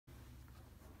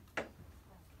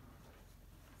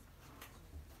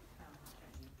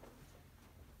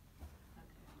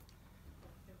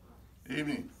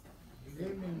Evening. Good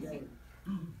evening, Dave.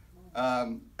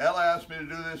 Ella asked me to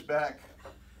do this back.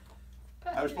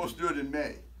 I was supposed to do it in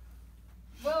May.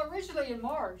 Well, originally in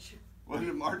March. Was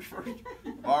it March 1st?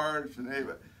 March and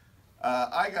April.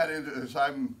 I got into this.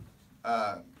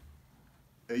 A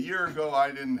year ago, I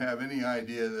didn't have any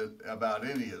idea about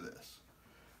any of this.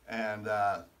 And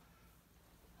around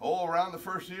the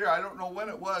first year, I don't know when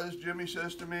it was, Jimmy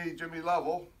says to me, Jimmy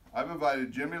Lovell, I've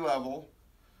invited Jimmy Lovell,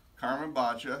 Carmen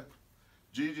Bacha,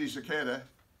 Gigi Sakeda,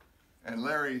 and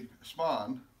Larry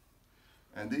Spahn,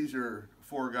 and these are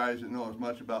four guys that know as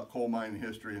much about coal mining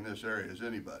history in this area as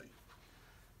anybody.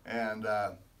 And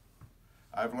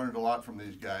I've learned a lot from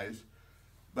these guys.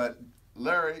 But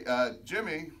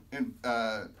Jimmy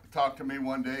talked to me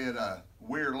one day at a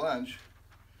Weir lunch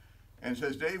and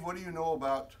says, Dave, what do you know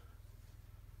about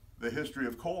the history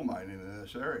of coal mining in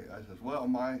this area? I said, well,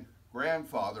 my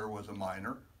grandfather was a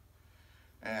miner,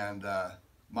 and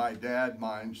my dad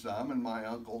mined some, and my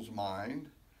uncles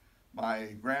mined.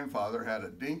 My grandfather had a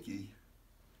dinky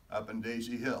up in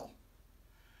Daisy Hill.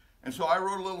 And so I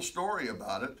wrote a little story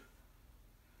about it,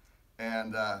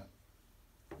 and I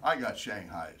got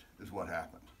shanghaied, is what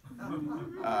happened.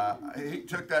 He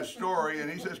took that story, and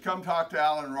he says, come talk to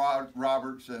Alan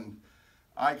Roberts, and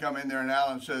I come in there, and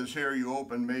Alan says, here, you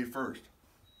open May 1st.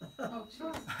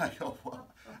 I go, well,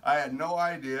 I had no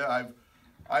idea.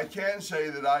 I can say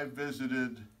that I've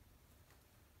visited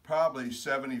probably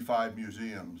 75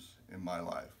 museums in my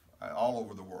life, all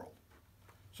over the world.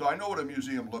 So I know what a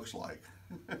museum looks like,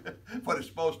 what it's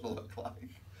supposed to look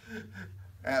like.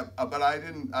 But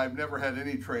I've never had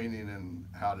any training in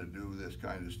how to do this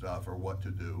kind of stuff, or what to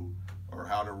do, or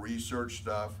how to research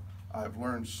stuff. I've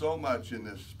learned so much in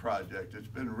this project. It's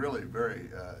been really very,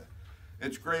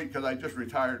 it's great because I just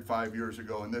retired 5 years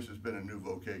ago, and this has been a new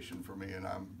vocation for me, and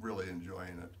I'm really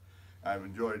enjoying it. I've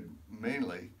enjoyed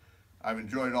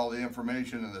all the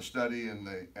information and the study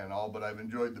and all, but I've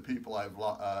enjoyed the people I've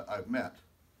met.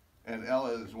 And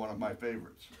Ella is one of my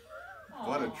favorites. Aww.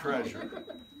 What a treasure.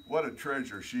 What a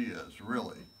treasure she is,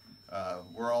 really.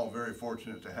 We're all very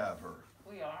fortunate to have her.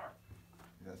 We are.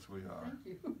 Yes, we are.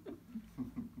 Thank you.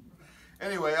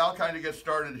 Anyway, I'll kind of get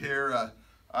started here.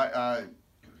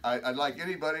 I'd like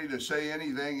anybody to say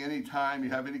anything, anytime you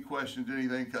have any questions,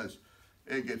 anything, because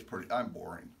it gets I'm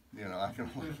boring. You know, I can,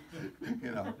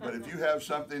 but if you have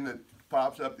something that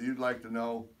pops up that you'd like to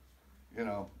know,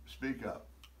 speak up.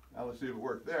 Now let's see if it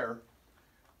worked there.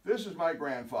 This is my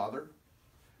grandfather.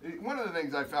 One of the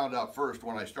things I found out first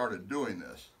when I started doing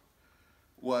this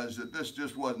was that this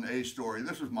just wasn't a story.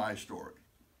 This was my story.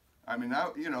 I mean,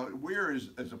 Weir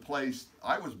is a place.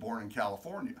 I was born in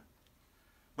California,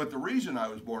 but the reason I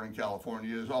was born in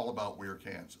California is all about Weir,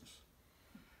 Kansas,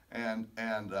 and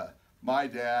my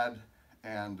dad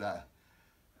and like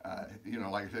I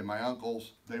said, my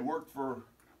uncles, they worked for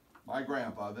my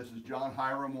grandpa. This is John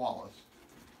Hiram Wallace,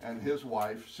 and his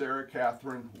wife Sarah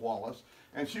Catherine Wallace,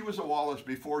 and she was a Wallace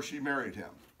before she married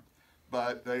him,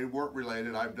 but they weren't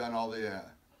related. I've done all the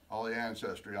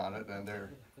ancestry on it, and they're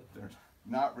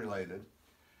not related.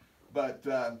 But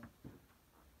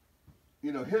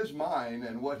his mine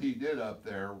and what he did up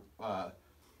there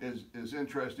is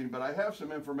interesting. But I have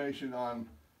some information on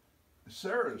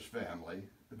Sarah's family.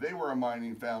 They were a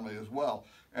mining family as well.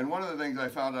 And one of the things I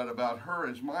found out about her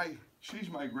is she's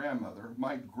my grandmother.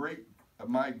 My great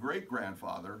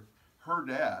grandfather, her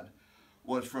dad,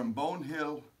 was from Bone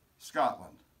Hill,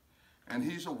 Scotland, and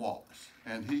he's a Wallace.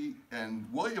 And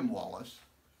William Wallace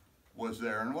was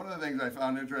there. And one of the things I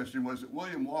found interesting was that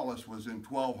William Wallace was in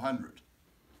 1200,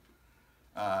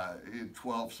 in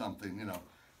 12 something,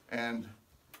 and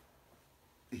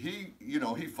he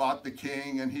fought the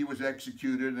king, and he was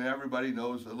executed, and everybody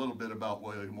knows a little bit about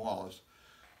William Wallace,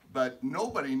 but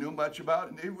nobody knew much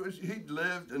about it. He'd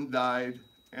lived and died,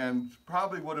 and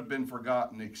probably would have been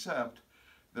forgotten, except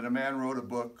that a man wrote a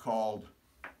book called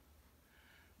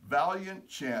Valiant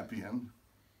Champion,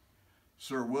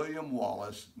 Sir William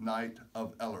Wallace, Knight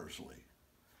of Ellerslie,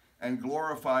 and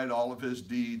glorified all of his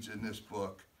deeds in this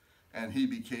book, and he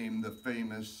became the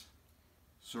famous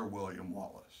Sir William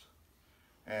Wallace.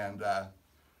 And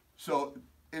so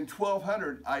in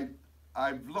 1200,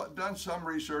 I've done some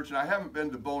research, and I haven't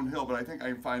been to Bone Hill, but I think I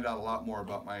can find out a lot more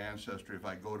about my ancestry if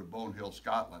I go to Bone Hill,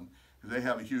 Scotland, because they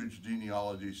have a huge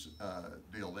genealogy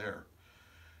deal there.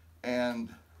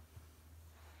 And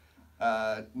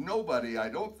I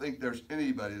don't think there's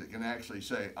anybody that can actually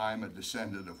say I'm a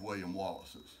descendant of William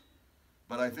Wallace's.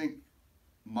 But I think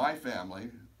my family,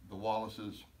 the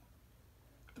Wallaces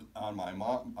on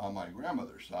my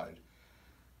grandmother's side,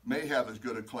 may have as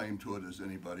good a claim to it as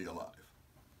anybody alive.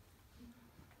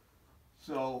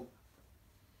 So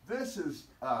This is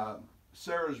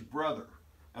Sarah's brother,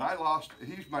 and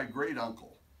he's my great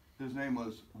uncle. His name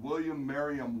was William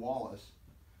Merriam Wallace.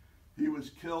 He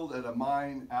was killed at a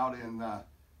mine out in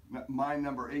mine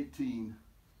number 18.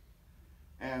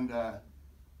 And,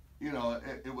 you know,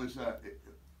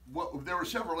 there were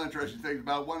several interesting things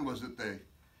about it. One was that the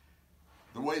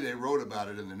way they wrote about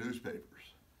it in the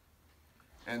newspapers.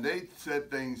 And they said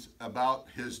things about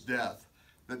his death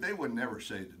that they would never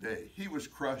say today. He was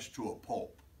crushed to a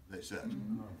pulp, they said.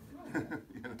 Mm-hmm.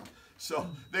 You know? So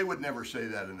they would never say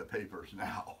that in the papers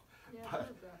now. Yeah,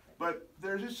 but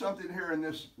there's just something here in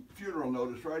this funeral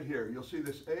notice right here. You'll see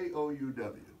this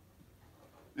AOUW.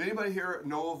 Anybody here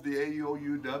know of the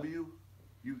AOUW?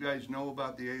 You guys know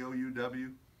about the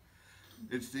AOUW?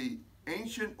 It's the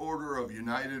Ancient Order of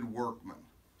United Workmen.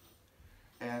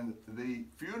 And the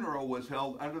funeral was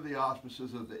held under the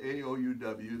auspices of the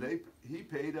AOUW. He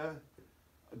paid a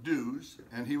dues,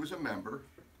 and he was a member.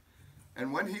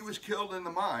 And when he was killed in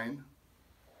the mine,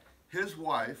 his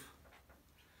wife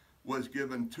was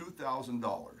given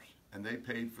 $2,000, and they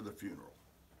paid for the funeral.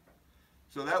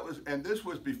 So that was, and this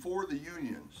was before the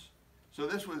unions. So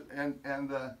this was, and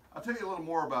I'll tell you a little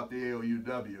more about the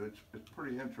AOUW. It's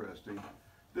pretty interesting.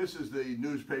 This is the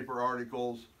newspaper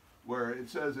articles where it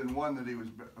says in one that he was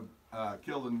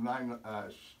killed in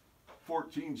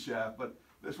 14 shaft, but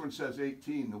this one says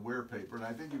 18, the Weir paper, and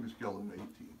I think he was killed in 18.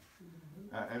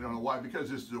 I don't know why, because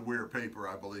this is a Weir paper,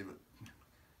 I believe it,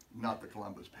 not the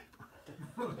Columbus paper.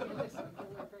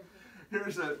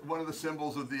 Here's one of the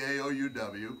symbols of the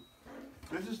AOUW.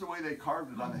 This is the way they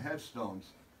carved it on the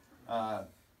headstones. I've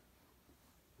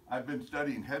been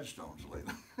studying headstones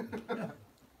lately.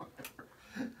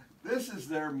 This is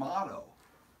their motto.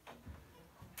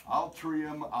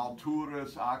 Altrium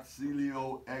alturas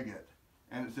auxilio eget.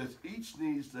 And it says, each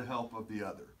needs the help of the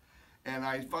other. And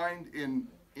I find in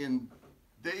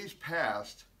days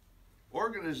past,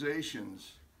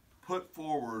 organizations put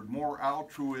forward more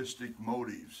altruistic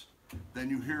motives than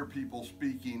you hear people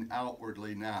speaking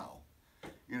outwardly now.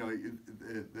 You know,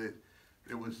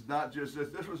 it was not just this.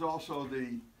 This was also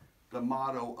the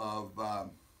motto of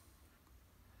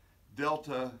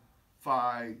Delta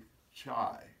Phi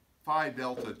Chi, Phi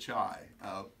Delta Chi,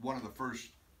 one of the first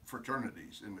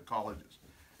fraternities in the colleges.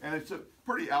 And it's a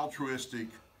pretty altruistic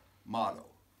motto.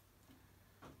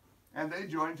 And they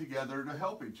joined together to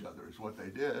help each other is what they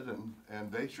did,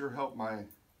 and they sure helped my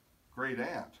great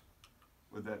aunt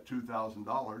with that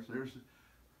 $2,000. There's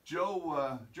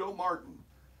Joe Martin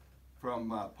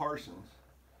from Parsons.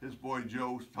 His boy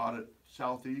Joe taught at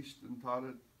Southeast and taught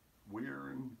at Weir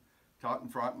and taught in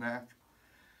Frontenac.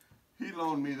 He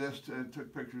loaned me this and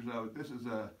took pictures of it. This is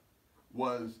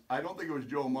I don't think it was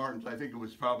Joe Martin's, I think it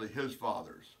was probably his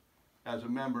father's. As a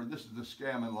member, this is the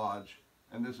Scammon Lodge,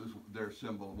 and this is their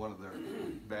symbol, one of their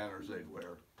banners they'd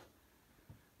wear.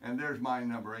 And there's mine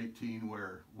number 18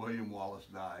 where William Wallace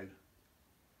died,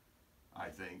 I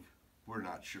think. We're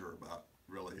not sure about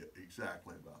really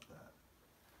exactly about that.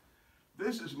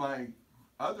 This is my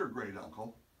other great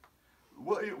uncle,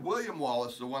 William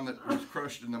Wallace, the one that was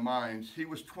crushed in the mines. He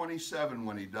was 27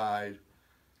 when he died.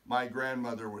 My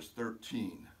grandmother was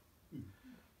 13.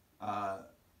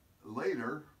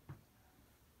 Later,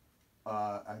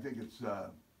 I think it's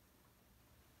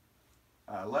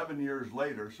 11 years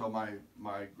later, so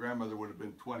my grandmother would have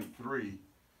been 23.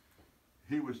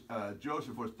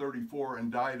 Joseph was 34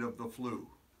 and died of the flu.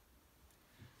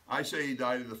 I say he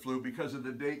died of the flu because of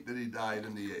the date that he died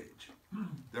and the age.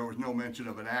 There was no mention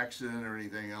of an accident or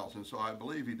anything else, and so I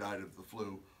believe he died of the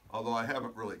flu, although I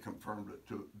haven't really confirmed it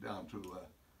down to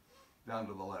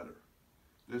the letter.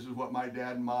 This is what my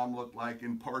dad and mom looked like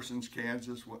in Parsons,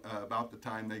 Kansas, about the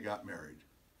time they got married.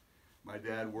 My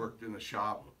dad worked in a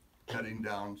shop cutting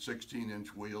down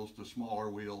 16-inch wheels to smaller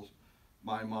wheels.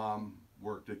 My mom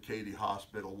worked at Katy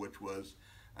Hospital, which was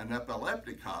an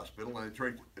epileptic hospital, and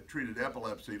it treated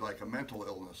epilepsy like a mental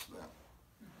illness then.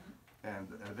 And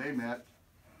they met,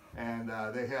 and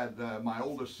they had, my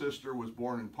oldest sister was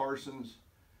born in Parsons,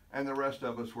 and the rest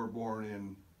of us were born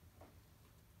in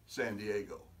San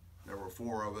Diego. There were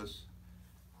 4 of us.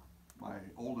 My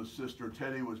oldest sister,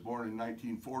 Teddy, was born in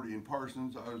 1940 in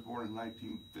Parsons. I was born in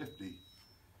 1950.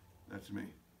 That's me,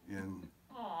 in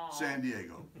San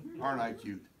Diego. Aren't I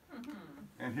cute?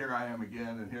 And here I am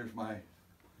again, and here's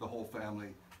the whole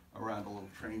family around a little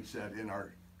train set in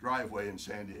our driveway in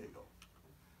San Diego.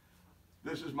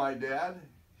 This is my dad.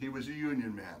 He was a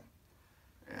union man,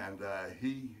 and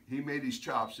he made his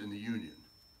chops in the union.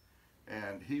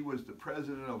 And he was the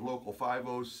president of Local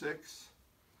 506.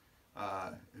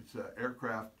 It's an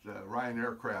aircraft, Ryan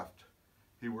Aircraft.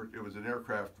 It was an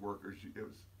aircraft workers.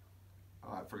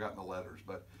 I've forgotten the letters,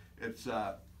 but it's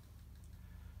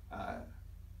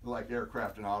like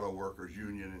Aircraft and Auto Workers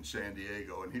Union in San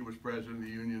Diego, and he was president of the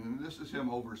union, and this is him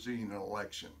overseeing an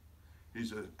election.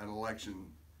 He's an election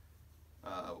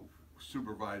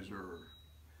supervisor,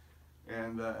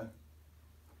 and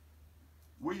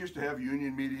we used to have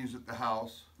union meetings at the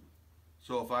house,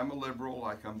 so if I'm a liberal,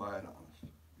 I come by it honest,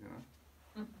 you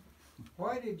know.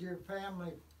 Why did your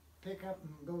family pick up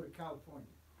and go to California?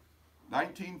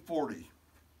 1940,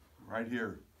 right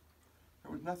here.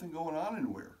 There was nothing going on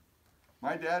in Weir.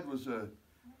 My dad was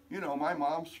my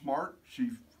mom's smart.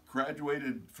 She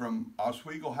graduated from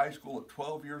Oswego High School at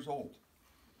 12 years old.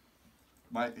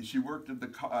 She worked at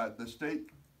the state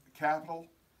capitol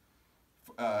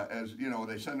as,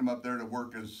 they send them up there to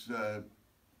work as,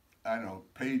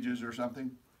 pages or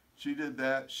something. She did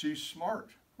that. She's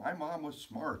smart. My mom was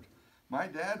smart. My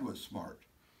dad was smart.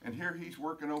 And here he's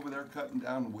working over there cutting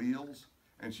down wheels,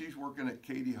 and she's working at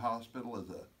Katy Hospital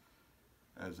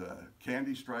as a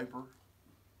candy striper.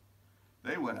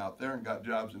 They went out there and got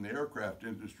jobs in the aircraft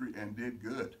industry and did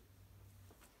good.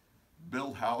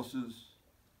 Built houses,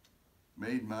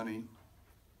 made money,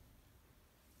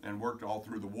 and worked all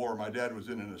through the war. My dad was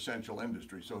in an essential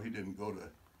industry, so he didn't go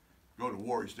to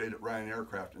war. He stayed at Ryan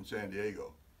Aircraft in San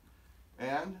Diego.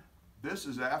 And this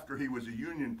is after he was a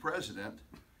union president.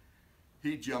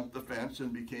 He jumped the fence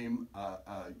and became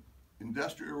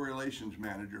industrial relations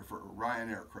manager for Ryan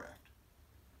Aircraft.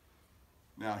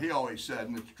 Now, he always said,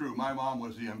 and it's true, my mom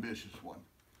was the ambitious one,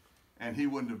 and he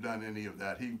wouldn't have done any of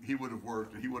that. He would have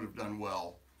worked, and he would have done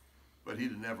well, but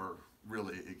he'd have never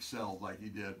really excelled like he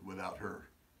did without her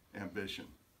ambition.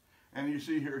 And you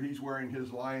see here, he's wearing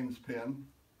his Lions pin,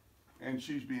 and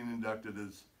she's being inducted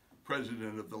as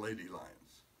president of the Lady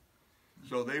Lions.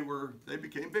 So they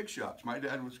became big shots. My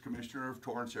dad was commissioner of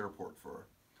Torrance Airport for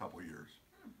a couple years,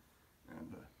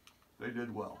 and they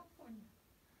did well.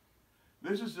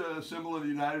 This is a symbol of the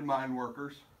United Mine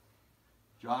Workers.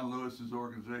 John Lewis's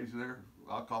organization there.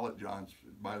 I'll call it John's.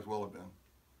 It might as well have been.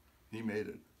 He made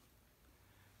it.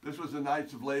 This was the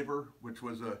Knights of Labor, which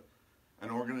was an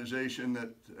organization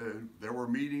that there were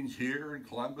meetings here in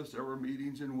Columbus. There were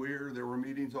meetings in Weir. There were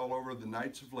meetings all over. The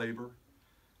Knights of Labor.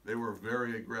 They were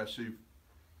very aggressive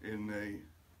in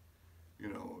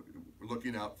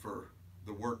looking out for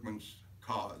the workman's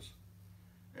cause,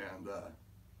 and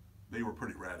they were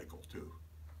pretty radical too.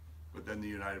 But then the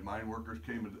United Mine Workers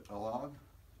came along.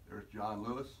 There's John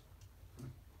Lewis.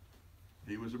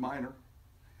 He was a miner.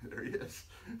 There he is.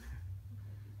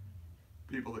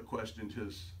 People that questioned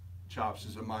his chops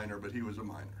as a miner, but he was a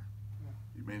miner.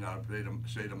 You may not have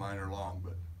stayed a miner long,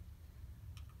 but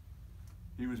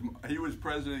he was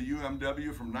president of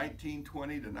UMW from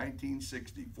 1920 to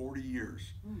 1960, 40 years.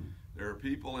 There are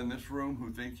people in this room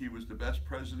who think he was the best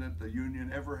president the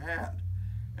union ever had.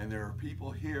 And there are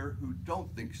people here who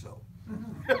don't think so.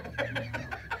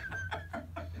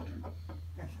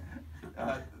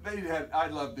 I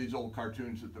loved these old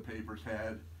cartoons that the papers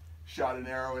had. Shot an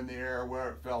arrow in the air,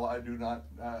 where it fell I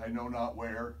know not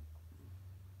where.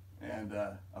 And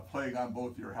a plague on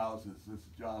both your houses. This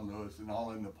is John Lewis, and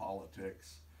all into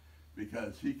politics,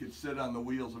 because he could sit on the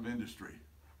wheels of industry.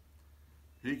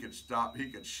 He could stop, he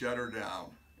could shut her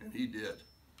down, and he did.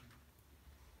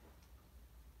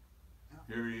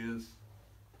 Here he is.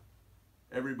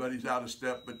 Everybody's out of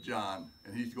step but John,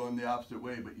 and he's going the opposite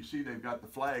way. But you see, they've got the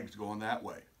flags going that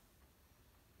way.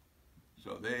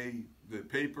 So the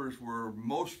papers were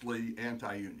mostly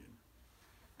anti-union.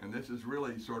 And this is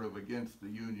really sort of against the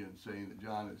union, saying that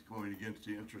John is going against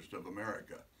the interest of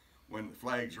America, when the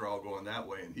flags are all going that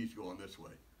way and he's going this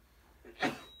way.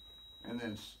 And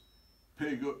then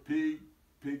pig,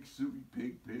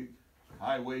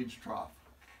 high wage trough.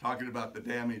 Talking about the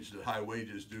damage that high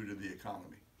wages do to the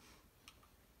economy.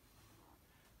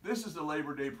 This is the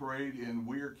Labor Day Parade in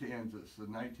Weir, Kansas,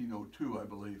 in 1902, I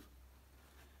believe.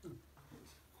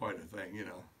 It's quite a thing, you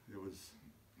know. It was,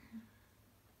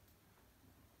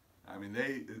 I mean,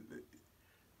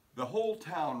 the whole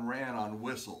town ran on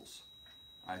whistles.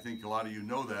 I think a lot of you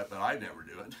know that, but I never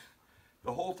do it.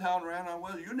 The whole town ran on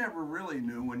whistles. You never really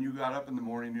knew when you got up in the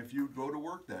morning if you'd go to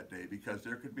work that day, because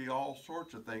there could be all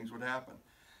sorts of things would happen.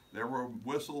 There were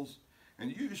whistles,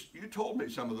 and you told me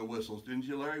some of the whistles, didn't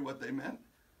you, Larry, what they meant?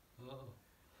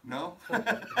 No?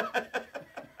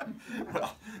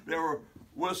 Well, there were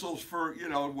whistles for,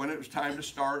 when it was time to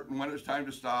start and when it was time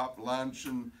to stop, lunch,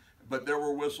 but there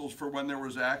were whistles for when there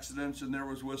was accidents, and there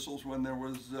was whistles when there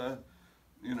was,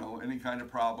 any kind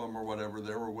of problem or whatever.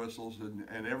 There were whistles,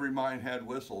 and every mine had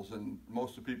whistles, and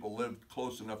most of the people lived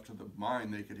close enough to the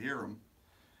mine they could hear them,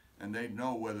 and they'd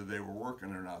know whether they were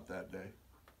working or not that day.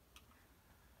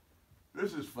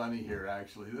 This is funny here,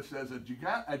 actually. This says a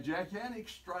gigantic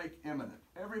strike imminent.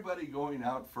 Everybody going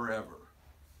out forever.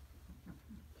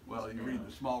 Well, you read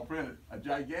the small print. A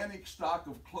gigantic stock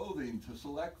of clothing to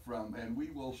select from, and we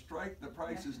will strike the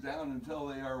prices down until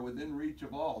they are within reach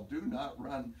of all. Do not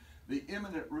run the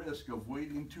imminent risk of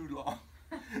waiting too long.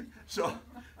 So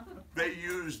they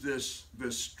used this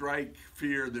strike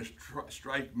fear, this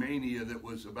strike mania that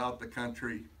was about the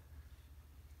country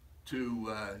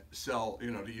to sell,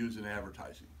 to use in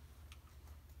advertising.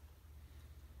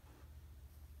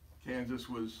 Kansas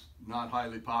was not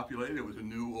highly populated. It was a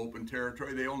new open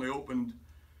territory. They only opened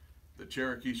the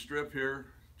Cherokee Strip here,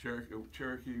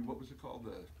 Cherokee, what was it called?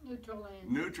 Neutral lands.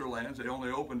 Neutral lands. They only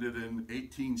opened it in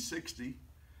 1860.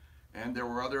 And there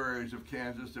were other areas of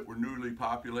Kansas that were newly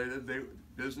populated.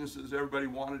 Businesses, everybody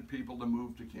wanted people to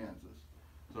move to Kansas.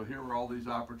 So here were all these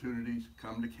opportunities.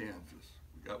 Come to Kansas.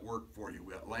 We got work for you.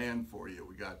 We got land for you.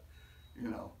 We got,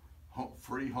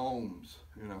 free homes,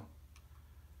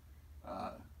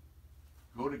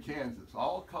 Go to Kansas.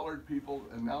 All colored people,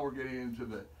 and now we're getting into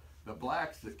the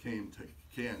blacks that came to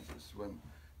Kansas when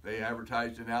they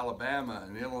advertised in Alabama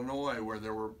and Illinois, where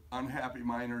there were unhappy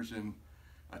miners in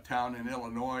a town in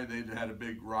Illinois. They'd had a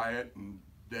big riot and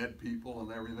dead people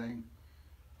and everything,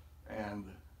 and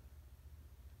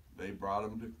they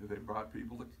brought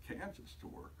people to Kansas to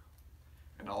work.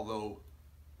 And although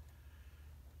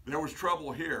there was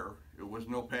trouble here, it was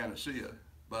no panacea,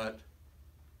 but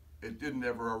it didn't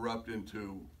ever erupt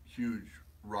into huge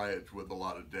riots with a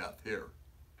lot of death here,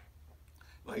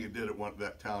 like it did at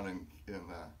that town in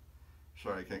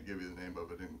sorry, I can't give you the name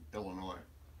of it, in Illinois.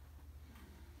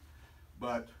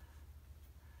 But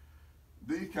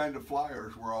these kind of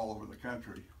flyers were all over the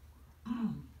country.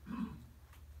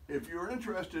 If you're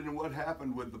interested in what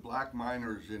happened with the black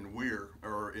miners in Weir,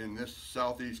 or in this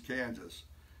southeast Kansas,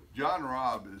 John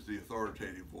Robb is the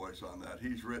authoritative voice on that.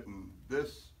 He's written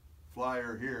this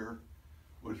flyer here,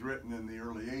 was written in the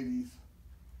early 80s.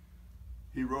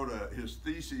 He wrote his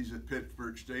thesis at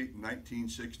Pittsburgh State in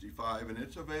 1965, and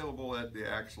it's available at the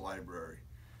Axe Library.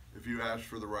 If you ask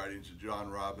for the writings of John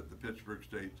Robb at the Pittsburgh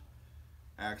State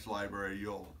Axe Library,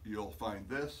 you'll find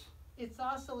this. It's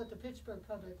also at the Pittsburgh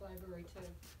Public Library too.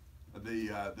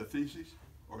 The thesis,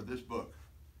 or this book?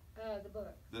 The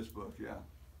book. This book, yeah.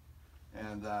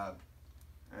 And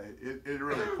it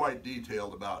really quite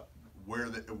detailed about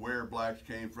where blacks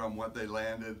came from, what they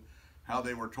landed, how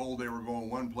they were told they were going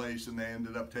one place and they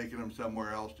ended up taking them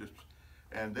somewhere else.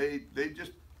 And they'd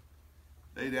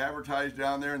advertise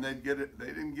down there, and they'd get it. They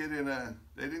didn't get in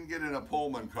a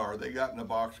Pullman car. They got in a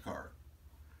box car,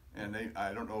 and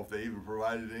I don't know if they even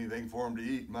provided anything for them to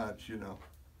eat much,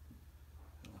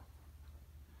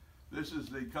 This is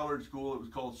the colored school. It was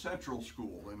called Central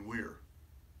School in Weir.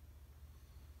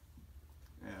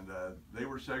 And they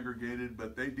were segregated,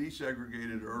 but they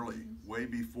desegregated early, way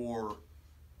before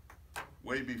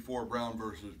Brown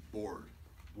versus Board.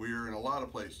 Weir and a lot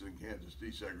of places in Kansas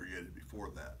desegregated before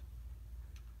that.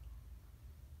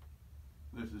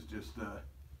 This is just a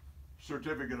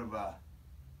certificate of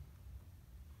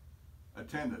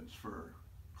attendance for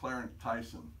Clarence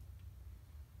Tyson,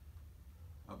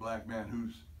 a black man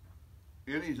who's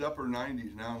in his upper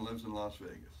 90s now and lives in Las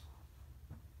Vegas.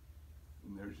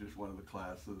 And there's just one of the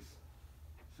classes,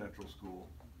 Central School.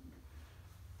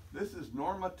 This is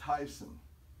Norma Tyson.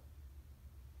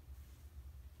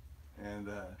 And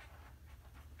let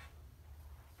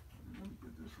me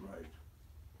get this right.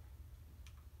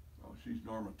 Oh, she's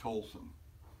Norma Tolson.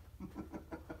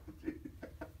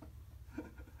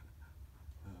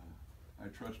 I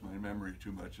trust my memory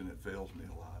too much and it fails me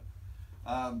a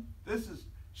lot.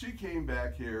 She came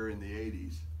back here in the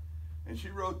 80s and she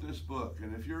wrote this book.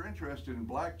 And if you're interested in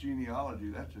black genealogy,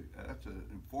 that's an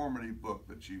informative book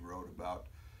that she wrote about.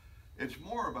 It's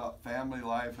more about family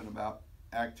life and about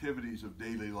activities of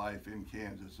daily life in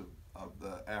Kansas of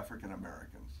the African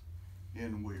Americans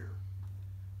in Weir.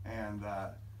 And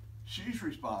she's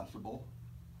responsible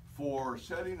for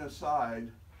setting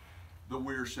aside the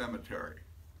Weir Cemetery.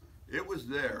 It was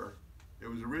there. It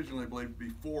was originally believed to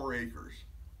be 4 acres.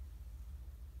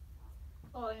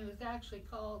 Oh, and it was actually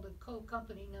called the Coal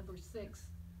Company Number 6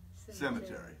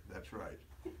 Cemetery. That's right.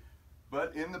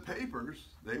 But in the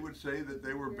papers, they would say that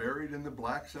they were buried in the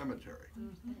black cemetery.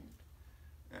 Mm-hmm.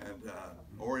 And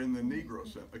or in the Negro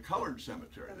cemetery, colored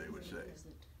cemetery, they would say.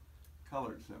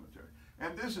 Colored cemetery.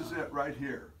 And this is it right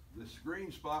here. This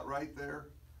green spot right there,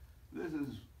 this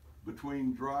is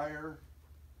between Dreyer,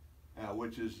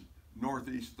 which is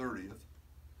Northeast 30th,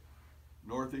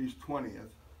 Northeast 20th,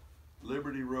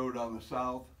 Liberty Road on the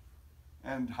south,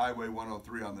 and Highway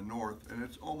 103 on the north, and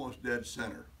it's almost dead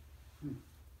center.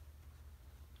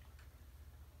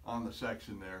 on the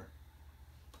section there.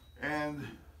 And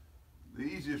the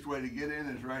easiest way to get in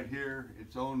is right here.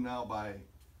 It's owned now by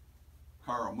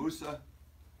Carl Musa.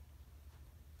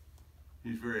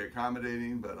 He's very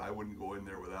accommodating, but I wouldn't go in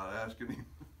there without asking him.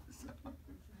 So,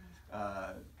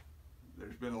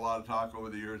 there's been a lot of talk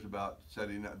over the years about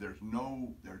setting up. There's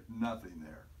nothing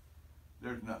there.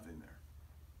 There's nothing there.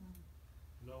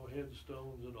 No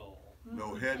headstones at all.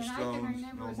 No And headstones, I can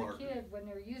remember no as a markers. kid when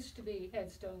there used to be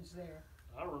headstones there.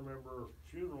 I remember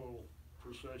funeral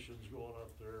processions going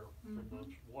up there from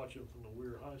watching from the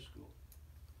Weir High School.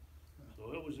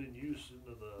 So it was in use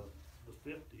into the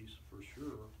 50s for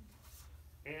sure.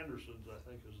 Andersons, I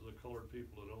think, is the colored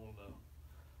people that own the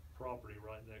property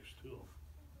right next to them.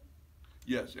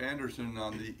 Yes, Anderson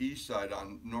on the east side,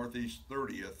 on Northeast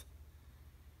 30th.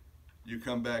 You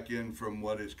come back in from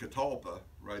what is Catalpa,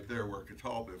 right there where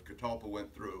Catalpa, if Catalpa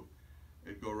went through,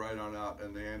 it'd go right on out,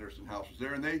 and the Anderson house was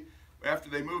there. And they, after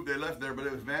they moved, they left there, but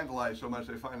it was vandalized so much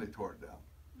they finally tore it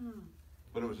down.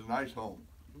 But it was a nice home.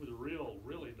 It was a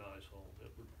really nice home.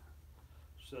 It would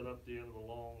set up the end of a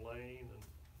long lane,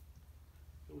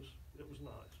 and it was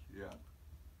nice. Yeah.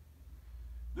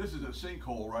 This is a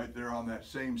sinkhole right there on that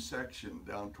same section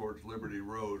down towards Liberty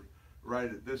Road.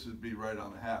 This would be right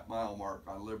on the half-mile mark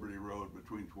on Liberty Road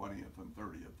between 20th and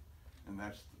 30th. And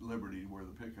that's Liberty where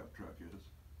the pickup truck is.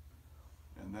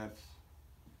 And that's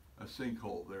a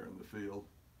sinkhole there in the field.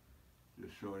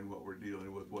 Just showing what we're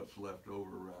dealing with, what's left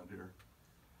over around here.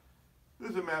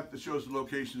 This is a map that shows the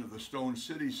location of the Stone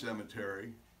City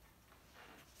Cemetery.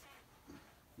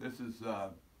 This is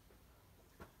a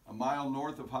mile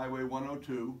north of Highway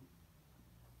 102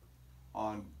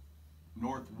 on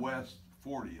Northwest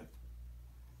 40th.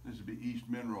 This would be East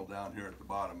Mineral down here at the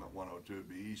bottom at 102, it'd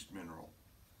be East Mineral.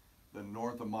 Then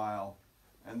north a mile,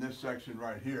 and this section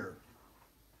right here,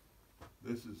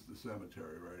 this is the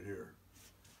cemetery right here.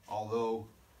 Although,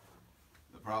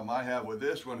 the problem I have with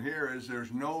this one here is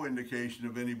there's no indication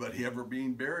of anybody ever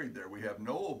being buried there. We have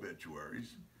no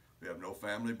obituaries, we have no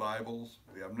family Bibles,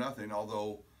 we have nothing,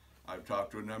 although I've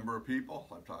talked to a number of people.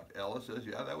 I've talked to Ella, says,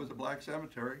 yeah, that was a black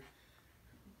cemetery.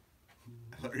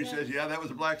 Larry says, yeah, that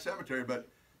was a black cemetery, but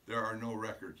there are no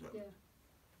records of it.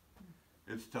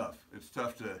 It's tough. It's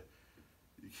tough to,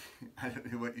 I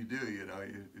don't know what you do, you know.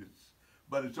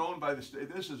 But it's owned by the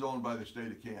state. This is owned by the state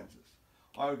of Kansas.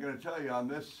 I was going to tell you on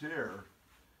this here,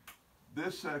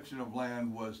 this section of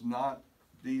land was not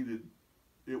deeded.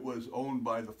 It was owned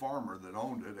by the farmer that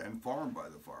owned it and farmed by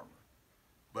the farmer.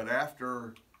 But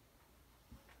after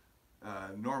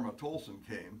Norma Tolson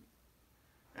came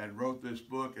and wrote this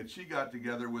book, and she got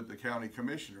together with the county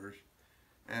commissioners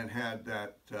and had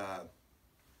that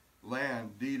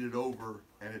land deeded over,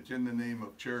 and it's in the name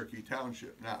of Cherokee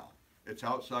Township now. It's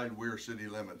outside Weir city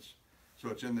limits, so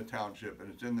it's in the township,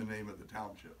 and it's in the name of the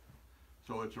township.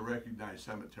 So it's a recognized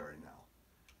cemetery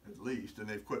now, at least, and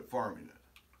they've quit farming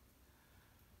it.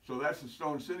 So that's the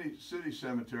Stone City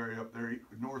Cemetery up there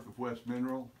north of West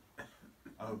Mineral,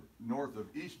 north of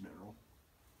East Mineral.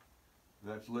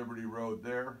 That's Liberty Road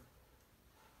there.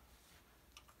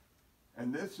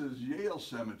 And this is Yale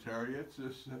Cemetery. It's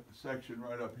this section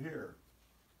right up here.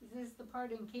 Is this the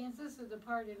part in Kansas or the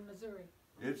part in Missouri?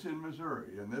 It's in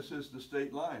Missouri, and this is the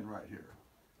state line right here.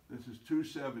 This is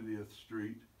 270th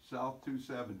Street, South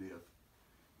 270th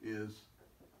is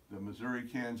the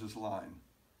Missouri-Kansas line.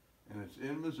 And it's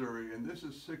in Missouri, and this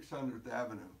is 600th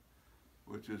Avenue,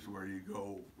 which is where you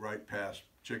go right past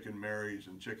Chicken Mary's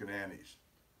and Chicken Annie's.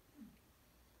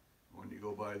 When you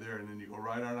go by there, and then you go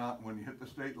right on out, and when you hit the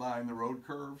state line, the road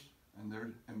curves, and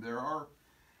there are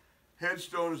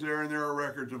headstones there, and there are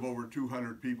records of over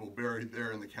 200 people buried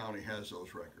there, and the county has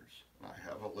those records. I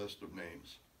have a list of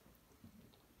names.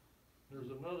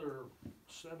 There's another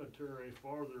cemetery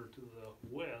farther to the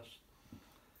west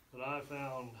that I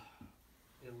found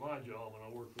in my job when I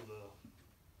worked with the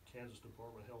Kansas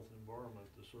Department of Health and Environment,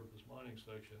 the surface mining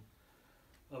section,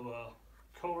 of a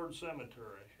colored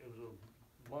cemetery. It was a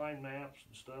line maps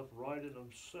and stuff. Right in the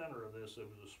center of this, there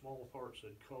was a small part that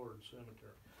said colored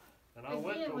cemetery. And I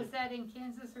went to, Was that in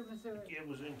Kansas or Missouri? it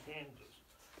was in Kansas.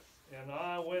 And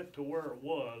I went to where it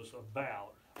was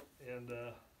about, and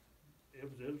it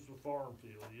was a farm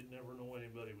field. You'd never know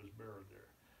anybody was buried there.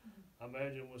 I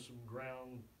imagine with some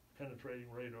ground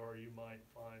penetrating radar you might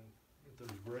find if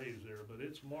there's graves there, but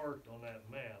it's marked on that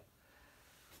map.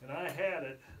 And I had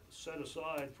it set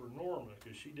aside for Norma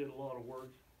because she did a lot of work.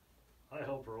 I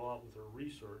helped her a lot with her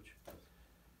research,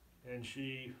 and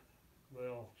she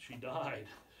died.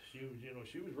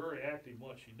 She was very active in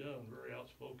what she done, very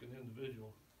outspoken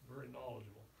individual, very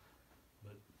knowledgeable.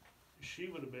 But she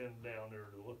would have been down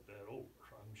there to look that over,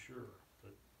 I'm sure.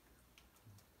 But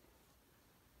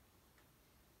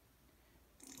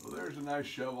there's a nice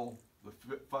shovel,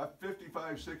 the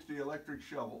 5560 electric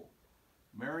shovel.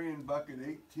 Marion bucket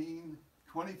 18,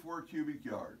 24 cubic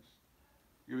yards.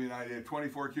 Give you an idea,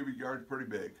 24 cubic yards, pretty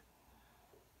big.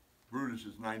 Brutus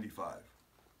is 95,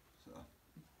 so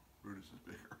Brutus is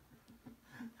bigger.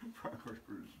 Of course,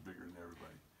 Brutus is bigger than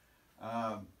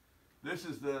everybody. This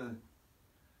is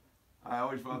I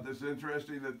always found this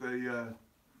interesting, that the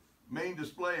main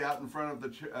display out in front of the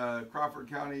Crawford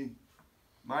County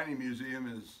Mining Museum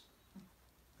is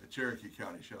a Cherokee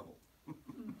County shovel.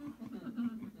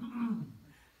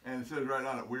 And it says right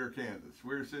on it, Weir, Kansas,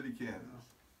 Weir City, Kansas.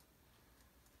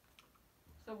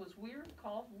 So was Weir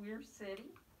called Weir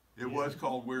City? It was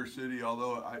called Weir City,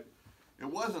 although it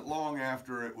wasn't long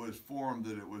after it was formed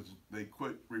that they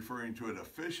quit referring to it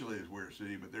officially as Weir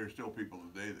City, but there are still people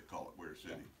today that call it Weir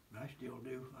City. I still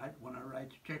do. When I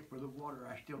write the check for the water,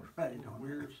 I still write it on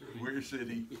Weir City. Weir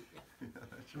City.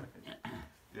 That's right.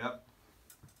 Yep.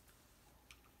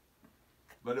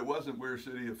 But it wasn't Weir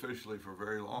City officially for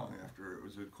very long after it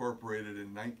was incorporated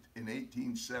in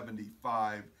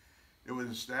 1875. It was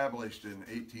established in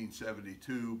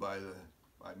 1872 by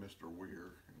Mr.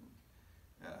 Weir.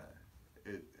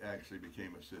 It actually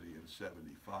became a city in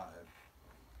 75.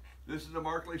 This is a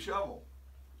Markley shovel.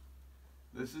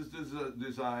 This is a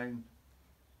design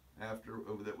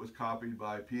that was copied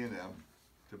by P&M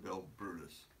to build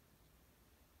Brutus.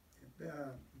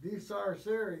 Bussar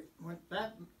Series, when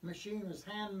that machine was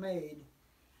handmade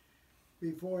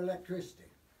before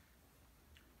electricity.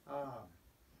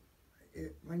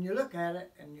 When you look at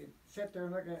it and you sit there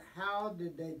and look at how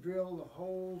did they drill the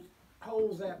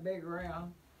holes that big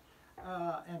around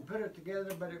and put it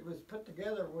together, but it was put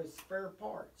together with spare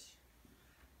parts.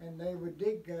 And they would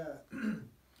dig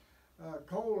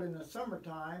coal in the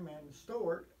summertime and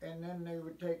store it, and then they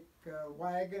would take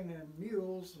wagon and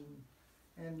mules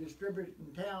and distribute it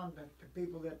in town to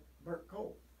people that burnt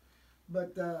coal.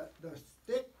 But the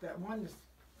stick,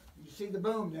 you see the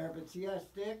boom there, but see that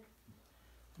stick?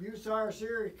 Bussar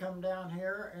Series come down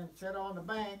here and sat on the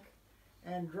bank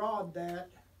and drawed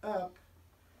that up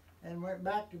and went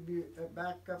back to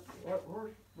back up.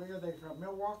 Where are they from?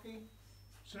 Milwaukee?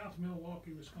 South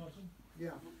Milwaukee, Wisconsin.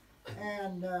 Yeah,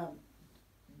 and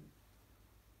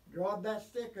drawed that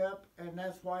stick up, and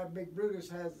that's why Big Brutus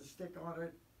has the stick on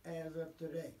it as of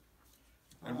today.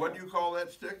 And what do you call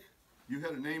that stick? You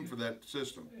had a name for that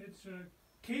system. It's a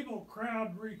cable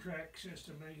crowd retract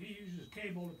system. He uses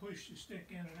cable to push the stick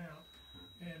in and out.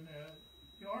 And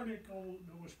the article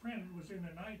that was printed was in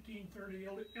the 1930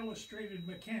 Illustrated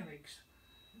Mechanics.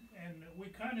 And we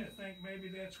kind of think maybe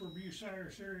that's where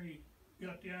Bussar Series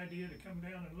got the idea to come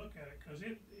down and look at it, because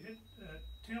it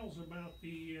tells about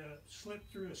the slip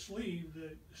through a sleeve,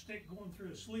 the stick going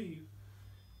through a sleeve.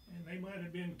 And they might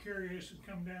have been curious and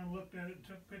come down, looked at it,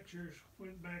 took pictures,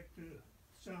 went back to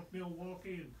South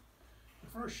Milwaukee. And the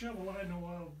first shovel I know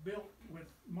of built with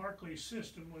Markley's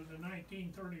system was the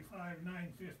 1935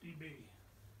 950B.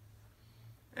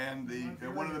 And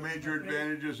one of the major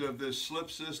advantages of this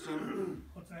slip system,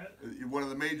 What's that? one of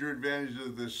the major advantages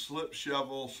of this slip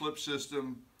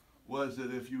system was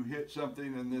that if you hit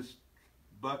something and this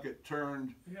bucket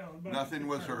turned, Yeah, the bucket nothing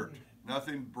was turned. hurt,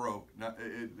 nothing broke.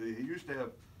 It used to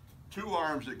have two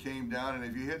arms that came down, and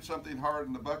if you hit something hard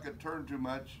and the bucket turned too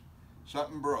much,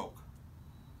 something broke.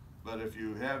 But if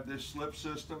you have this slip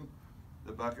system,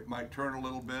 the bucket might turn a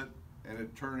little bit and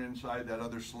it'd turn inside that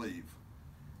other sleeve,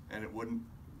 and it wouldn't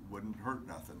hurt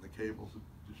nothing. The cables would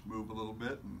just move a little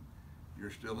bit and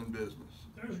you're still in business.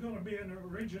 There's going to be an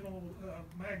original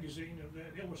magazine of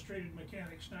that Illustrated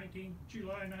Mechanics,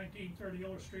 July 1930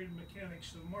 Illustrated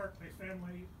Mechanics. The Markley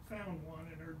family found one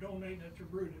and are donating it to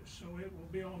Brutus, so it will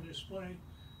be on display.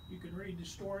 You can read the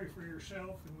story for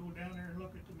yourself and go down there and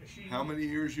look at the machine. How many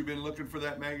years you been looking for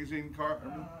that magazine,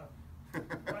 Carmen?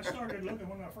 I started looking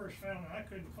when I first found it. I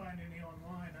couldn't find any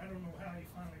online. I don't know how he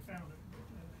finally found it.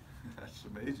 That's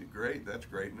amazing. Great. That's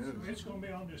great news. So it's going to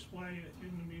be on display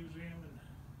in the museum and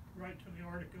right to the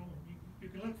article. And you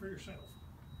can look for yourself.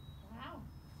 Wow.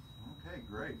 Okay,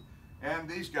 great. And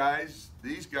these guys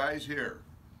here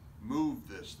moved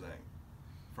this thing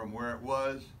from where it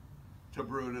was to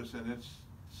Brutus, and it's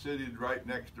seated right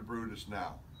next to Brutus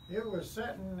now. It was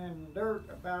sitting in dirt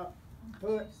about a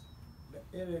foot.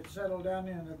 It had settled down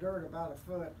in the dirt about a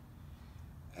foot.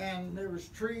 And there was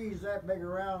trees that big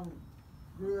around,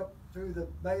 grew up through the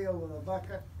bale of the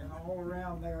bucket and all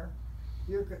around there.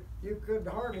 You could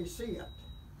hardly see it.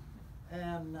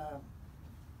 And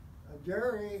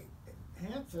Jerry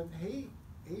Henson,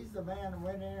 he's the man that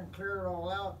went in and cleared it all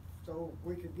out so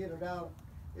we could get it out.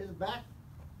 It's back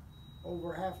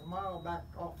over half a mile back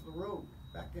off the road,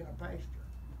 back in a pasture.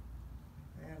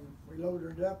 and we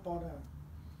loaded it up on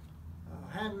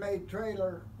a handmade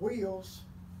trailer, wheels,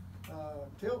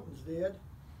 Tilton's did,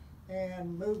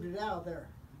 and moved it out of there.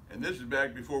 And this is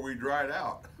back before we dried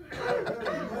out.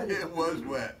 It was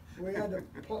wet. We had to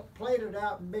plate it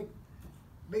out in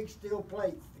big steel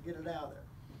plates to get it out of there.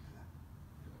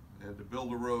 They had to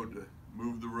build a road to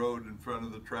move the road in front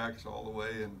of the tracks all the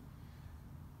way, and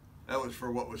that was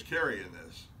for what was carrying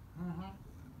this. Mm-hmm.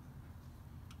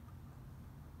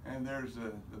 And there's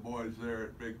the boys there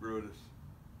at Big Brutus.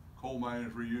 Coal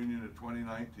Miners Reunion of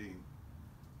 2019.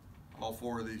 All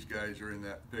four of these guys are in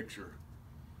that picture.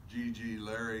 Gigi,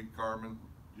 Larry, Carmen,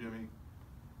 Jimmy.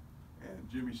 And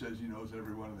Jimmy says he knows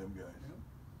every one of them guys.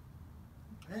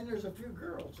 And there's a few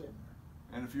girls in there.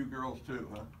 And a few girls too,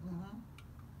 huh? Mm-hmm.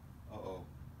 Uh-oh.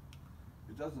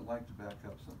 It doesn't like to back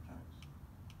up sometimes.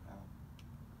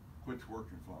 Quits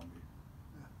working for me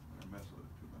when I mess with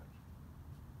it too much.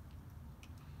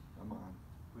 Come on.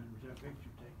 When was that picture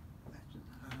taken?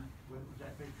 When was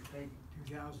that picture taken?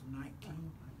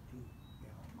 2019.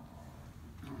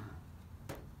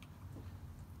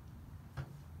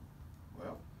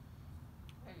 Well,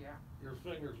 Yeah. Your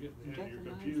finger's getting Is in that your the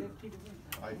computer. 950 to win?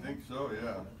 I think so,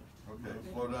 yeah. Okay,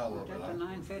 slow down a little Is bit. that the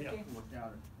huh? 950?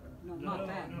 Without it. No, No, not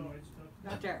that. no, it's not.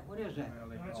 Not there. What is that? Well,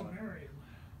 they No, it's a call it- Merriam,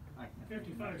 I can't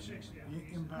 5560.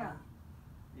 remember. Yeah.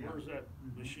 Yeah. Where's that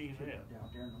machine at?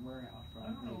 Out there in the warehouse. I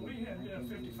don't know, we had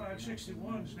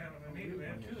 5561s down in Anita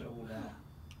then too. Sold out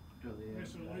to the.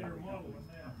 It's a later model than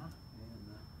that.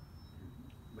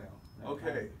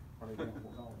 Okay.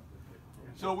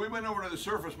 So we went over to the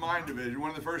Surface Mine Division.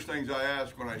 One of the first things I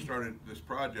asked when I started this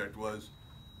project was,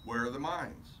 where are the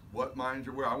mines? What mines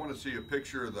are where? I want to see a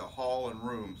picture of the hall and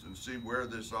rooms and see where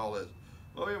this all is.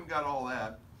 Well, we haven't got all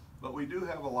that, but we do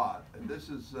have a lot. And this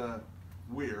is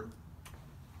Weir.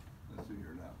 Let's see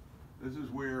here now. This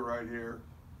is Weir right here.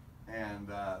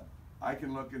 And I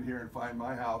can look in here and find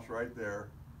my house right there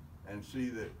and see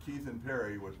that Keith and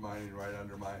Perry was mining right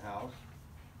under my house.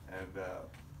 And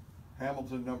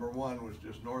Hamilton #1 was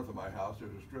just north of my house.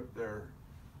 There's a strip there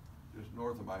just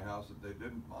north of my house that they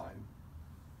didn't mine.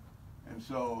 And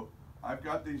so I've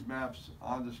got these maps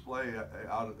on display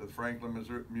out at the Franklin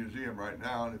Museum right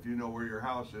now, and if you know where your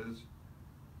house is,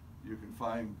 you can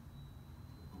find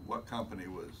what company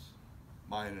was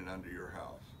mining under your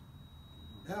house.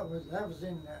 That was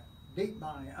in that deep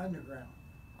mine, underground.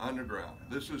 Underground.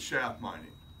 This is shaft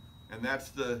mining, and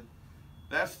that's the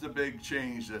big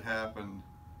change that happened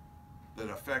that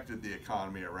affected the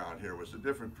economy around here, was the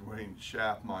difference between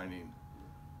shaft mining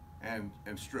and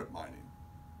strip mining.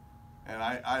 And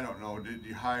I don't know, did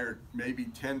you hire maybe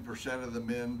 10% of the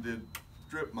men did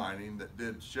strip mining that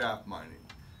did shaft mining?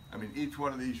 I mean, each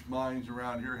one of these mines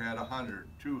around here had 100,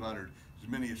 200, as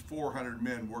many as 400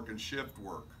 men working shift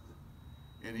work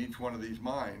in each one of these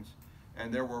mines.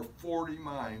 And there were 40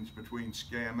 mines between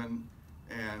Scammon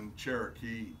and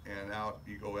Cherokee, and out,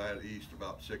 you go out east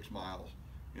about 6 miles.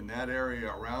 In that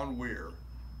area around Weir,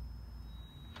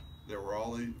 there were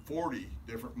all these 40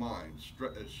 different mines,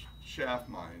 shaft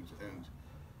mines, and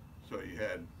so you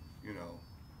had, you know,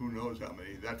 who knows how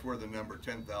many. That's where the number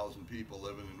 10,000 people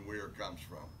living in Weir comes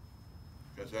from,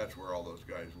 because that's where all those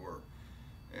guys were.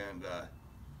 And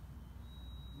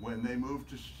when they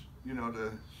moved to, you know,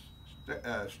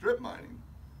 to strip mining,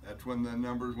 that's when the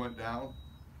numbers went down.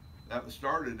 That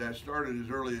started as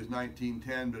early as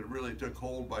 1910, but it really took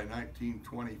hold by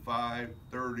 1925,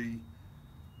 30.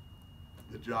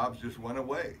 The jobs just went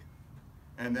away.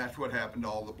 And that's what happened to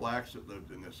all the blacks that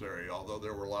lived in this area. Although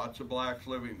there were lots of blacks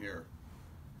living here,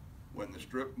 when the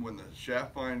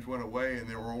shaft mines went away and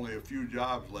there were only a few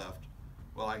jobs left,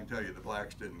 well, I can tell you the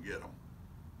blacks didn't get them.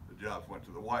 The jobs went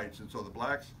to the whites, and so the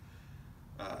blacks,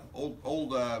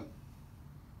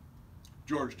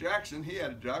 George Jackson, he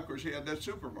had a job. Of course, he had that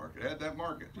supermarket, had that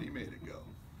market. He made it go.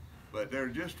 But there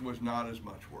just was not as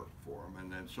much work for them. And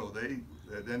then so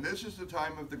then this is the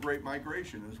time of the Great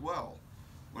Migration as well,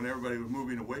 when everybody was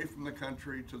moving away from the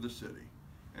country to the city.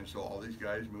 And so all these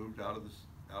guys moved out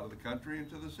of the country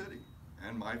into the city,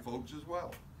 and my folks as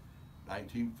well.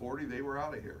 1940, they were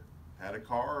out of here, had a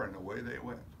car, and away they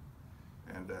went,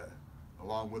 and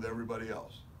along with everybody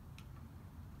else.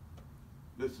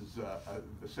 This is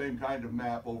the same kind of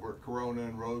map over at Corona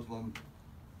and Roseland,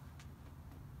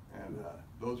 and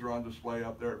those are on display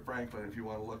up there at Franklin if you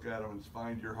want to look at them and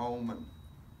find your home, and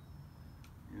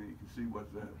you can see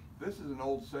what's there. This is an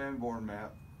old Sanborn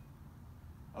map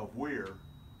of Weir,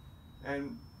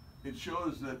 and it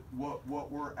shows that what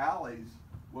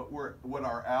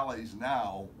our alleys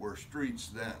now were streets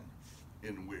then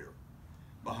in Weir.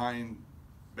 Behind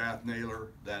Bath Naylor,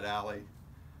 that alley,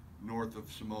 north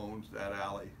of Simone's, that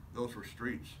alley, those were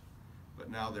streets, but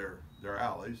now they're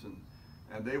alleys,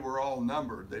 and they were all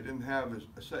numbered. They didn't have,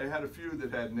 they had a few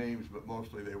that had names, but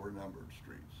mostly they were numbered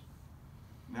streets.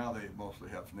 Now they mostly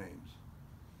have names.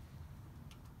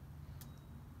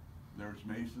 There's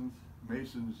Mason's.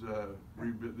 Mason's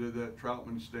did that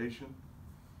Troutman Station,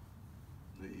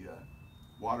 the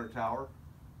water tower.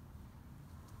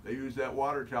 They used that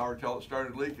water tower till it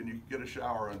started leaking. You could get a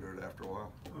shower under it after a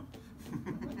while.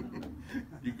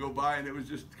 You go by and it was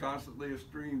just constantly a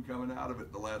stream coming out of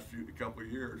it the last couple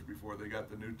of years before they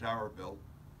got the new tower built.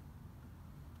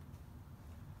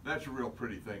 That's a real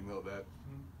pretty thing though, that.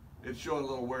 It's showing a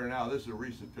little wear now. This is a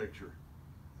recent picture.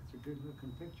 It's a good looking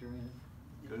picture, ain't it?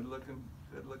 Good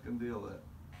looking deal, that.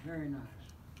 Very nice.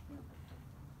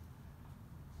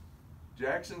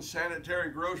 Jackson's Sanitary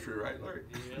Grocery, right, Larry?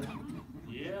 Yeah,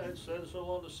 yeah, it says so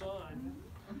on the sign.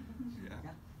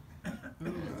 Yeah.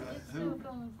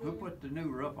 Who put the new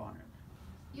roof on it?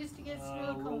 Used to get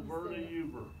snow cones Roberta there.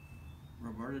 Huber.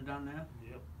 Roberta done that?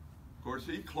 Yep. Of course,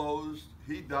 he closed,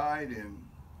 he died in,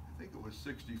 I think it was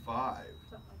 65.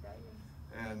 Something like that,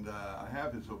 yeah. And I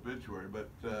have his obituary, but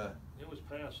It was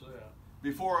past that.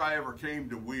 before I ever came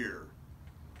to Weir,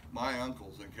 my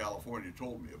uncles in California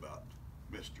told me about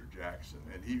Mr. Jackson.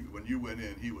 And when you went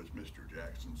in, he was Mr.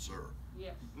 Jackson, sir.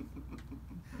 Yes.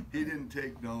 He didn't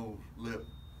take no lip,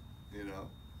 you know.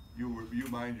 You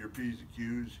mind your P's and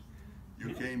Q's.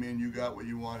 You came in, you got what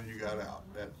you wanted, you got out.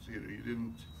 That's, you know, you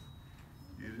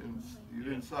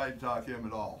didn't side talk him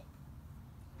at all.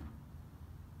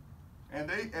 And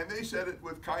they said it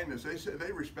with kindness. They said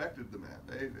they respected the man.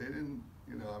 They didn't,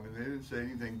 you know, I mean, they didn't say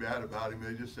anything bad about him.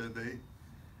 They just said they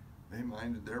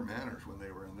minded their manners when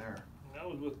they were in there. I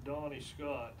was with Donnie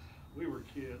Scott. We were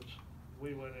kids.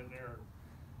 We went in there.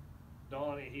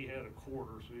 Donnie, he had a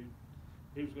quarter, so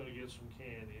he was going to get some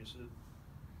candy. He said,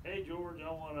 "Hey George, I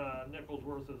want a nickel's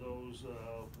worth of those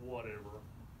whatever."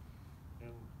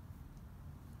 And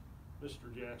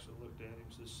Mr. Jackson looked at him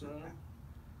and said, "Son,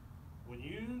 when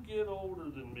you get older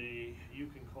than me, you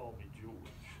can call me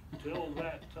George. Till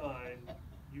that time,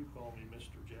 you call me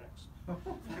Mr. Jackson."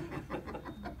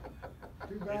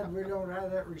 Too bad we don't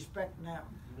have that respect now.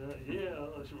 Yeah,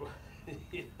 that's right.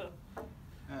 Yeah.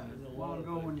 A while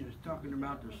ago when you was talking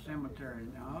about the cemetery,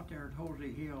 now out there at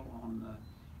Hosey Hill on the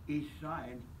east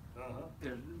side,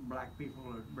 there's black people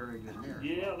that are buried in there.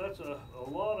 Yeah, that's a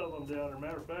lot of them down there.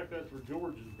 Matter of fact, that's where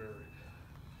George is buried.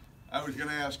 I was going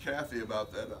to ask Kathy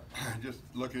about that. Just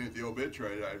looking at the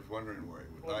obituary, I was wondering where he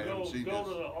was. Well, I haven't seen go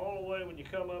this. to all the way when you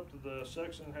come up to the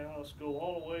Sexton house. Go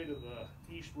all the way to the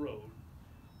east road.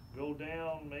 Go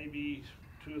down maybe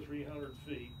 200 or 300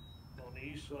 feet on the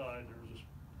east side. There's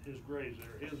his grave's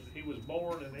there. He was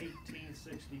born in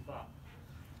 1865.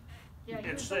 Yeah,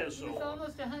 It says so. He's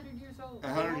almost 100 years old.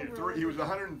 103. He was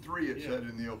 103. It Yeah. said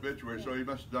in the obituary, so he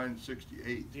must have died in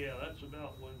 68. Yeah, that's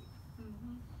about when.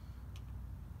 Mm-hmm.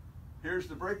 Here's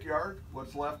the brickyard.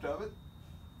 What's left of it?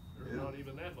 There's Yeah. not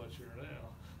even that much here now.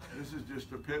 This is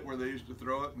just a pit where they used to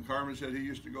throw it. And Carmen said he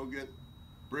used to go get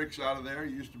bricks out of there.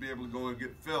 He used to be able to go and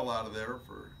get fill out of there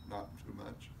for not too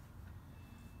much.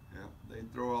 Yeah, they'd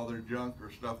throw all their junk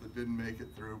or stuff that didn't make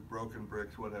it through, broken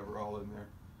bricks, whatever, all in there.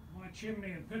 My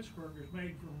chimney in Pittsburgh is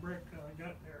made from brick that I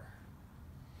got there.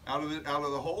 Out of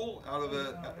the hole, out of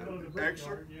the Out of the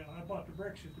extra. brickyard, yeah, I bought the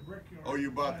bricks at the brickyard. Oh,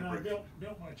 you bought the And bricks. I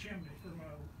built my chimney for my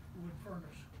wood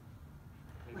furnace.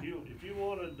 If you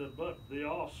wanted the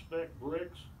off-spec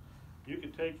bricks, you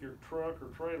could take your truck or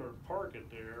trailer and park it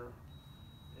there,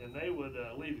 and they would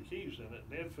leave the keys in it, and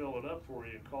they'd fill it up for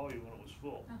you and call you when it was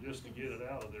full, just to get it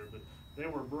out of there. But they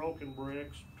were broken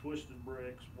bricks, twisted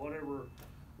bricks, whatever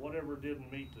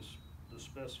didn't meet the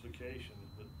specifications.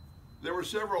 But There were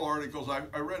several articles. I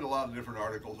read a lot of different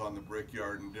articles on the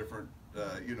brickyard and different,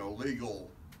 legal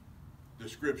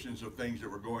descriptions of things that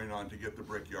were going on to get the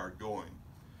brickyard going.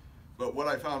 But what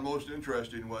I found most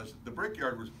interesting was the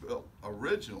brickyard was built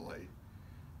originally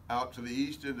out to the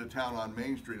east end of town on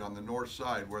Main Street on the north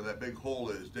side where that big hole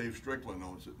is. Dave Strickland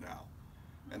owns it now.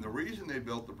 And the reason they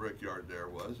built the brickyard there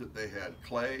was that they had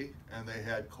clay and they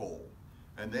had coal.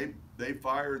 And they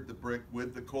fired the brick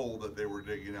with the coal that they were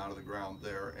digging out of the ground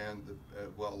there. And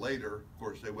later, of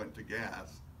course, they went to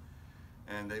gas.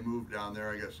 And they moved down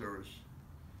there. I guess there was,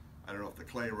 I don't know if the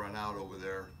clay run out over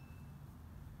there,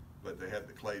 but they had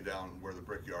the clay down where the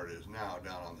brickyard is now,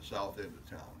 down on the south end of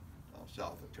town,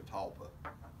 south of Catalpa.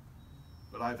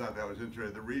 But I thought that was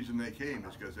interesting. The reason they came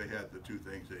is because they had the two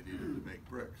things they needed to make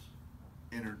bricks: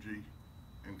 energy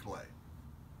and clay.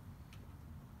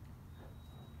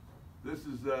 This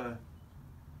is an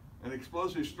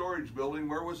explosive storage building.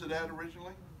 Where was it at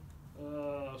originally?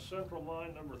 Central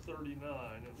Mine number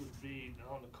 39, it would be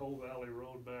on the Coal Valley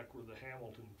Road back where the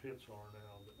Hamilton pits are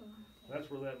now. But that's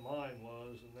where that mine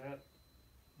was, and that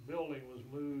building was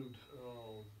moved,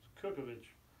 Kukovich's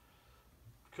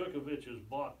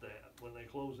bought that when they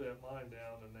closed that mine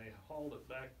down, and they hauled it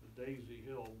back to Daisy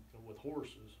Hill with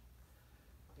horses.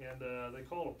 And they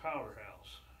call it a powder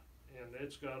house. And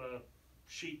it's got a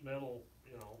sheet metal,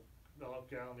 you know,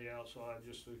 knocked down the outside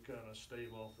just to kind of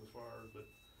stave off the fire, but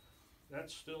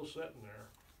that's still sitting there.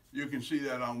 You can see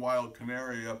that on Wild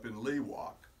Canary up in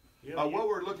Leewalk. Yeah, What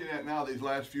we're looking at now, these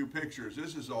last few pictures,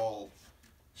 this is all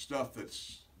stuff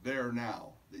that's there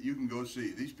now that you can go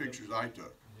see. These pictures I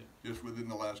took just within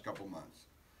the last couple months.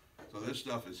 So this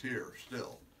stuff is here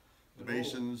still. The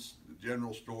basins, the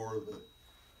general store, the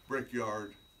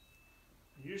brickyard.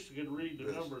 You used to get read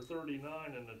the number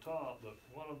 39 in the top, but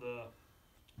one of the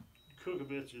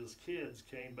Kukovich's kids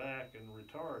came back and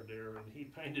retired there, and he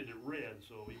painted it red,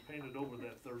 so he painted over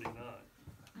that 39.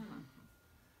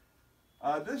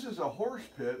 This is a horse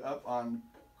pit up on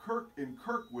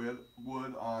Kirkwood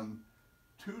on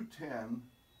 210.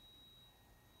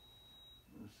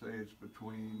 Let's say it's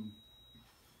between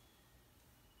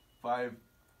It'd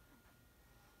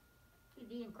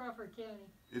be in Crawford County.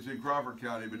 It's in Crawford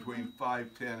County between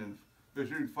 510 and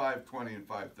between 520 and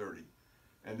 530,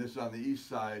 and this is on the east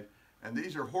side. And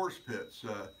these are horse pits.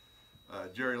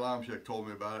 Jerry Lomchek told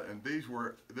me about it, and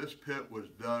this pit was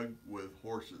dug with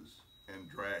horses and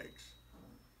drags,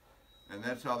 and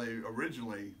that's how they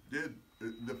originally did.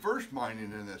 The first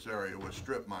mining in this area was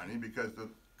strip mining because the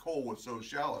coal was so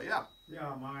shallow. Yeah.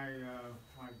 Yeah, my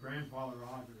grandfather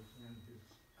Rogers and his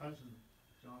cousin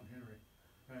John Henry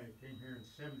came here in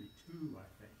 '72, I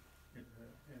think,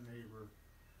 and they were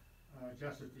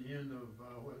just at the end of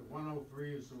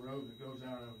 103 is the road that goes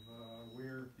out of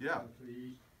Weir to the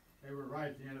east. They were right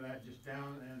at the end of that, just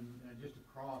down and just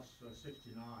across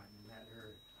 69 in that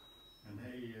area, and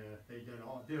they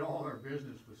did all their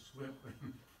business with slip.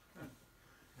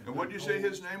 And what did you say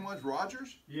his name was?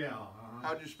 Rogers? Yeah.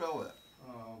 How'd you spell that?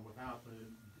 Without the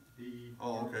D.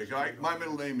 Oh, okay. My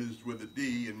middle name is with a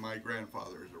D, and my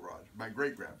grandfather is a Rogers. My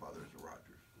great grandfather is a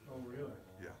Rogers. Oh, really?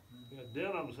 Yeah. Yeah,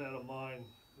 Denham's had a mine,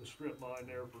 a strip mine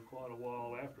there for quite a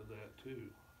while after that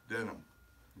too. Denham.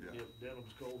 Yeah. Yep,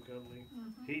 Denham's Coal Company.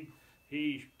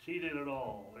 He did it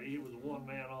all. He was a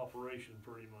one-man operation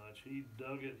pretty much. He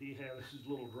dug it. He had his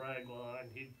little drag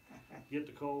line. He'd get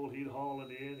the coal. He'd haul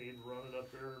it in. He'd run it up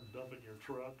there and dump it in your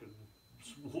truck and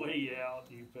weigh out.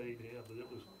 And you paid him, but it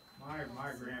was. My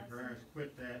grandparents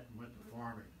quit that and went to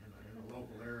farming in the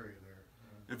local area there.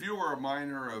 If you were a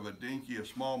miner of a dinky, a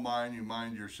small mine, you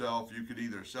mined yourself, you could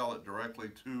either sell it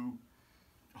directly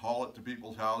haul it to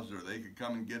people's houses, or they could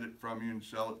come and get it from you and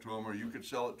sell it to them, or you could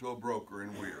sell it to a broker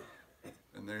in Weir.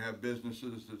 And they have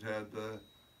businesses that had,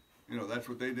 that's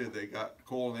what they did. They got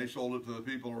coal and they sold it to the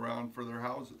people around for their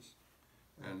houses.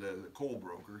 And the coal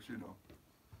brokers,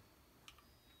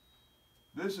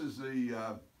 This is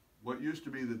the, what used to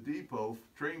be the depot,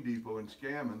 train depot in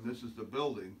Scammon. This is the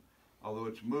building, although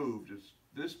it's moved.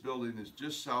 This building is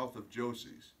just south of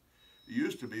Josie's. It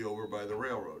used to be over by the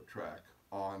railroad track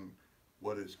on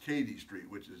what is Katy Street,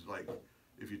 which is like,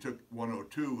 if you took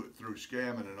 102 through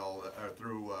Scammon and all that, or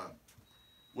through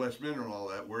West Mineral and all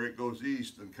that, where it goes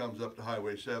east and comes up to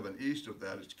Highway 7. East of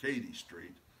that is Katy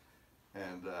Street.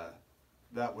 And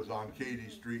that was on Katy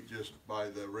Street just by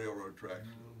the railroad tracks.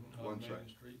 One Main side.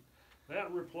 Street.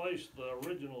 That replaced the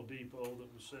original depot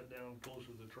that was set down closer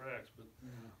to the tracks, but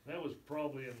that was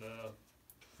probably in the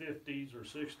 50s or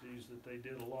 60s that they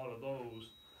did a lot of those.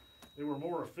 They were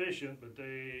more efficient, but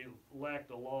they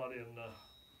lacked a lot in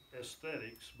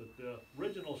aesthetics. But the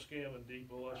original Scammon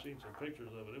depot, I've seen some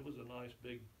pictures of it. It was a nice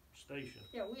big station.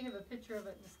 Yeah, we have a picture of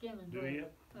it in the Scammon. Do you?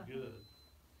 Good.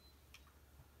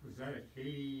 Was that a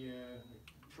Katy?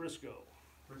 Frisco.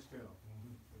 Frisco.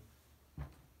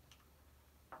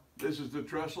 This is the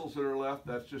trestles that are left.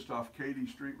 That's just off Katy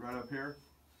Street right up here.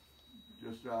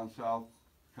 Just down south,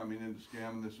 coming into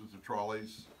Scammon. This is the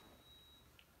trolleys,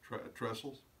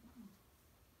 trestles.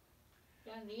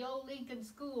 Yeah, and the old Lincoln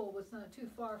School was not too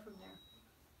far from there.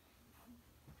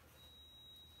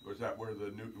 Was that where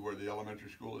the elementary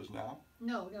school is now?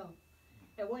 No.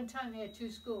 At one time they had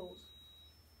two schools.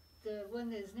 The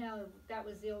one that is now, that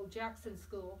was the old Jackson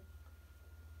School.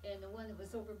 And the one that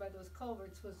was over by those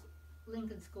culverts was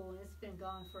Lincoln School, and it's been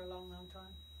gone for a long, long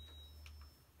time.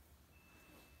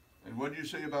 And what do you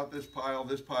say about this pile?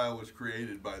 This pile was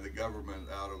created by the government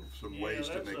out of some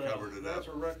waste, and they covered it up. That's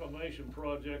a reclamation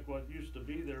project. What used to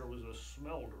be there was a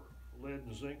smelter, lead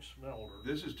and zinc smelter.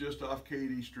 This is just off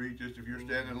Katy Street. Just if you're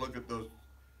standing and look at those,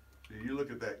 See, you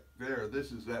look at that there,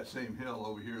 this is that same hill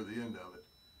over here at the end of it.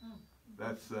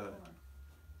 That's, And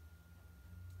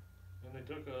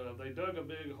they dug a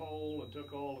big hole and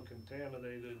took all the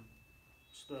contaminated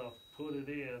stuff, put it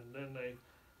in, then they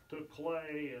took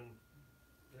clay and,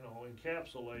 you know,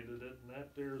 encapsulated it, and that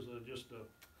there's just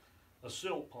a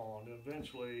silt pond.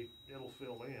 Eventually it'll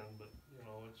fill in, but you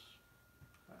know, it's.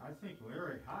 I think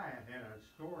Larry Hyatt had a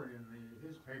story in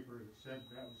his paper that said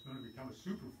that was gonna become a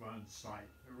Superfund site.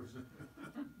 There was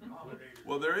a holiday.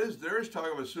 well, there is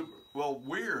talk of a super, well,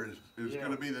 Weir is Yeah.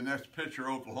 gonna be the next picture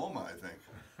of Oklahoma, I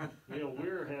think. You know,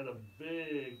 Weir had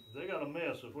they got a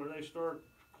mess of where they start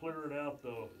clearing out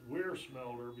the Weir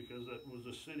smelter because it was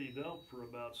a city dump for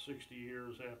about 60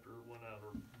 years after it went out.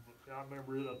 Or I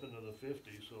remember it up into the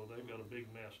 50s, so they've got a big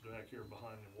mess back here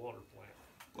behind the water plant.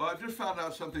 Well, I just found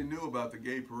out something new about the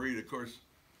Gay Parade. Of course,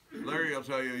 Larry will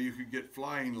tell you you could get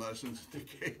flying lessons at the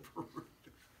Gay Parade.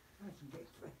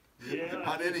 Yeah.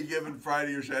 On any given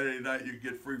Friday or Saturday night, you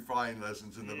get free flying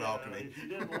lessons in the balcony. If you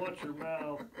didn't watch your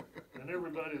mouth, and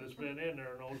everybody that's been in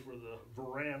there knows where the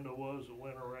veranda was that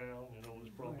went around, you know, it was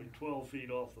probably 12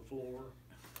 feet off the floor.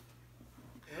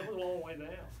 And it was a long way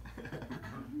down.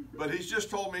 But he's just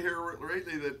told me here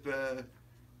lately that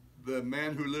the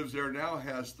man who lives there now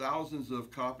has thousands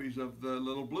of copies of the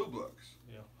little blue books.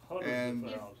 Yeah, hundreds And-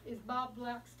 of thousands. Is Bob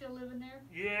Black still living there?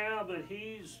 Yeah, but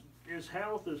his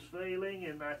health is failing,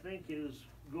 and I think is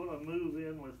gonna move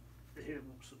in with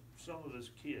some of his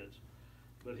kids.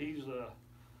 But he,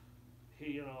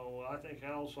 you know, I think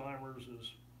Alzheimer's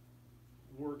is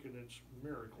working its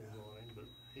miracles on him. But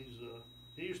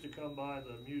he used to come by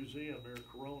the museum there,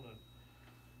 Corona.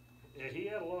 Yeah, he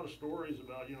had a lot of stories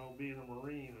about, you know, being a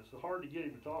Marine. It's hard to get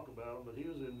him to talk about them, but he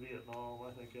was in Vietnam.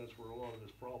 I think that's where a lot of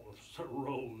his problems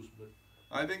arose. But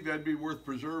I think that'd be worth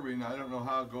preserving. I don't know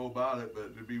how to go about it,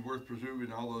 but it'd be worth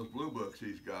preserving all those blue books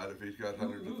he's got if he's got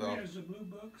hundreds of Who thousands. has the blue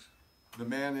books? The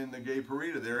man in the Gay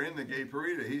Parade, they're in the Gay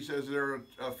Parade. He says they're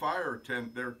a fire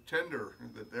tent, they're tender,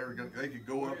 that they could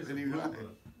go up any time.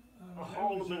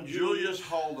 Haldeman Julius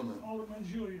Haldeman. Haldeman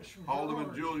Julius from Haldeman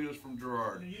Gerard. Julius from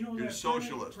Gerard. And you know He that was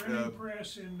socialist. printing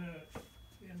press in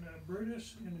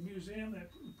Brutus, in the museum, that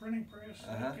printing press,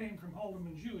 that came from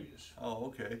Haldeman Julius. Oh,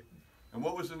 okay. And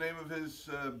what was the name of his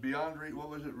what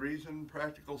was it, Reason,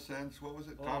 Practical Sense? What was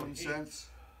it, Common Sense?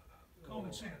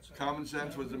 Common Sense. Common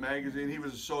Sense was the magazine. He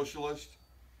was a socialist,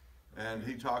 and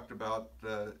he talked about,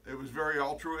 it was very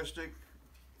altruistic,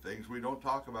 things we don't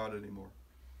talk about anymore.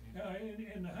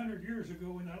 In 100 years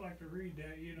ago, and I like to read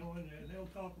that, you know, and they'll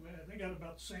talk about it. They got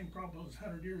about the same problems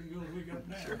 100 years ago as we got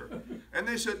now. Sure. And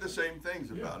they said the same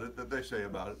things about it that they say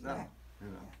about it now, you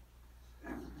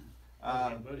know.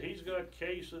 but he's got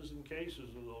cases and cases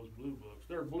of those blue books.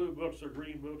 They're blue books, they're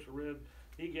green books, they're red.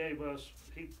 He gave us,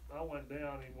 I went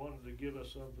down, he wanted to give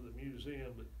us some for the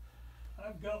museum, but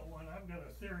I've got one. I've got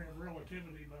a theory of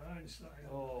relativity by Einstein.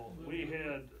 we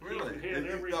had, Really? he had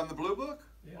every, On the blue book?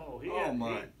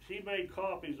 Yeah. he made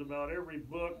copies about every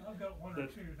book I've got one or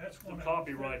that two. That's the one.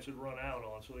 copyrights had run out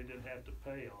on, so he didn't have to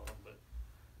pay on them. But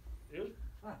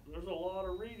there's a lot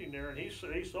of reading there, and he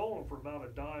sold them for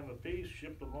about $0.10 a piece,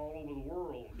 shipped them all over the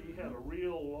world. He had a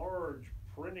real large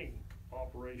printing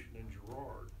operation in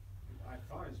Gerard. I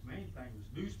thought his main thing was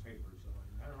newspapers, though,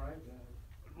 isn't that right?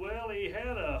 Well, he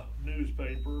had a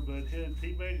newspaper, but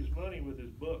he made his money with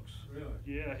his books. Really?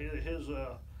 Yeah, his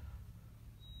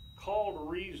Call to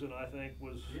Reason, I think,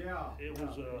 was. Yeah.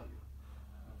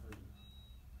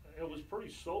 It was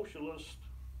pretty socialist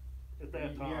at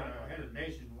that time. Yeah, had a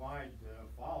nationwide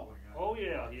following. Oh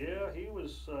yeah, he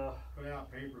was. Put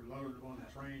out paper, loaded them on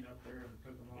the train up there, and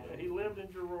took them all. Yeah, he lived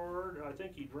in Gerard. I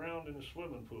think he drowned in a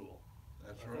swimming pool.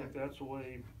 That's I right. think that's the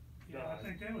way he died. Yeah, I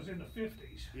think that was in the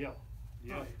 50s. Yeah.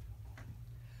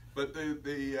 But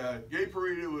the Gay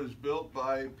Parade was built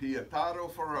by Pietro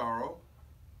Ferraro,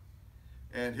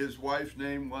 and his wife's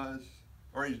name was,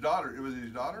 or his daughter, it was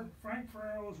his daughter? Frank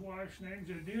Ferraro's wife's name's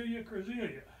Adelia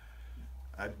Crazelia.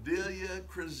 Adelia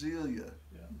Crazelia.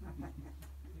 Yeah,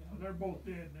 they're both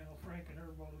dead now, Frank and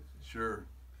her both. Sure.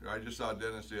 I just saw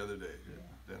Dennis the other day.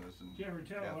 Dennis and. Did you ever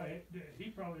tell him? He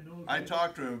probably knows. I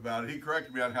talked to him about it. He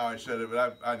corrected me on how I said it,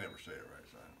 but I never say it right,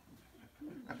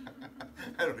 so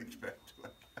I don't expect to, I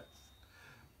guess.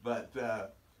 But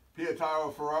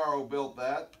Pietro Ferraro built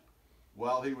that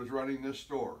while he was running this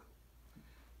store.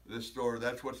 This store,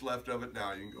 that's what's left of it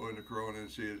now. You can go into Corona and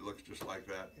see it. It looks just like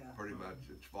that, pretty much.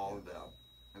 It's fallen down.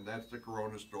 And that's the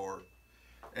Corona store.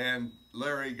 And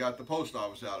Larry got the post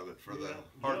office out of it for the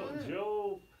Heartland.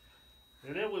 Joe,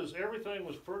 and everything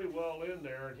was pretty well in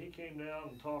there, and he came down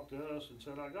and talked to us and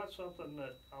said, I got something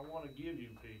that I want to give you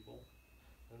people.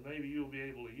 and maybe you'll be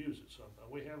able to use it sometime.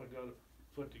 We haven't got it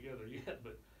put together yet,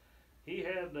 but he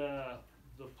had,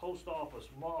 the post office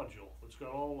module. It's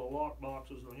got all the lock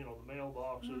boxes, you know, the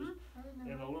mailboxes,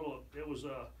 and a little, it was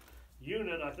a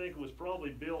unit, I think it was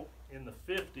probably built in the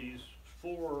 50s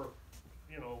for,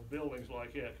 you know, buildings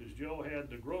like that, because Joe had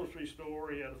the grocery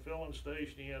store, he had a filling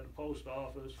station, he had the post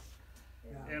office.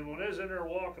 Yeah. And when I was in there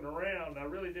walking around, I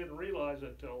really didn't realize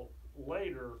it till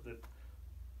later that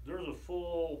there's a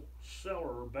full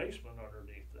cellar or basement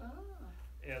underneath it.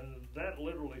 Oh. And that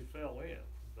literally fell in,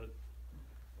 but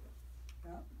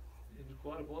Yeah. it was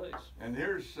quite a place. And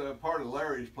here's part of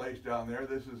Larry's place down there.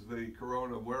 This is the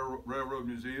Corona Railroad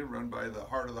Museum run by the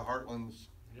Heart of the Heartlands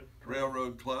Yep.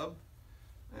 Railroad Club.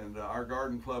 And our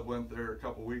garden club went there a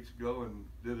couple weeks ago and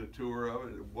did a tour of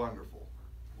it. Wonderful,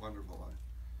 wonderful.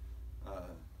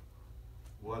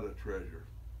 What a treasure.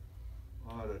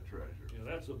 What a treasure. Yeah,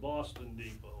 that's the Boston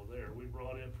Depot there. We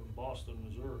brought in from Boston,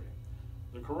 Missouri.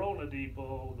 The Corona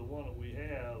Depot, the one that we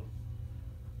have,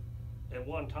 at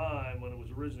one time when it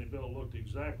was originally built, looked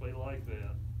exactly like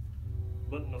that.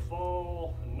 But in the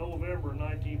fall, in November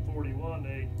 1941,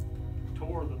 they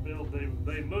tore the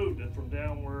they moved it from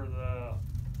down where the,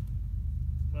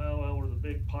 where the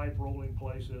big pipe rolling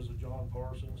place is, the John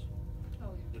Parsons.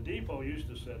 Oh, yeah. The depot used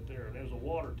to sit there, and there's a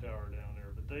water tower down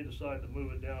there, but they decided to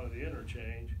move it down to the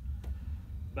interchange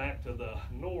back to the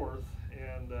north,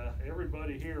 and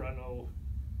everybody here I know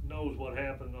knows what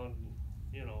happened on,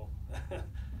 you know,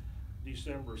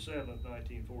 December 7th,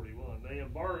 1941. They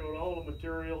embargoed all the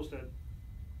materials that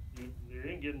you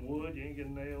ain't getting wood, you ain't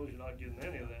getting nails, you're not getting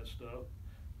any of that stuff.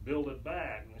 Build it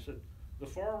back. And they said, the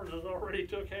farmers has already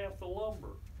took half the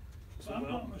lumber. If I'm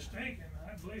not mistaken,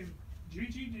 I believe,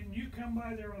 Gigi, didn't you come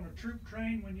by there on a troop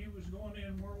train when you was going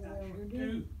in World War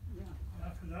II? Yeah.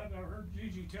 Cause I heard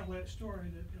Gigi tell that story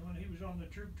that when he was on the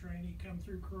troop train, he come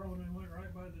through Corona and went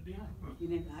right by the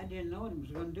depot. I didn't know it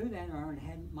was gonna do that, or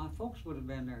my folks would have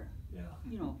been there. Yeah.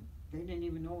 You know, they didn't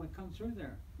even know it come through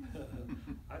there.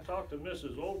 I talked to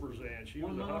Mrs. Oberzan. She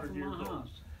was 100 years old.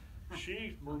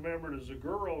 She remembered as a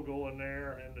girl going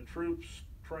there and the troops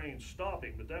train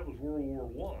stopping, but that was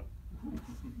World War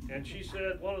I. And she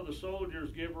said one of the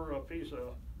soldiers gave her a piece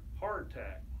of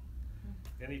hardtack.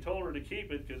 And he told her to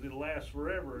keep it because it'll last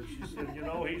forever. And she said, you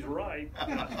know, he's right.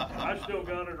 I still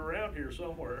got it around here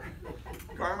somewhere.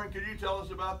 Carmen, could you tell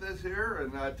us about this here?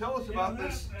 And tell us about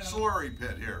this slurry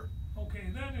pit here. Okay,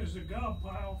 that is the gob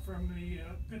pile from the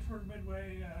Pittsburgh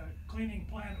Midway cleaning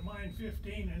plant at Mine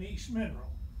 15 in East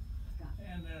Mineral.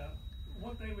 And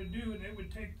what they would do, they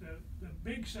would take the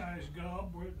big size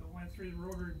gob where it went through the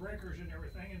rotary breakers and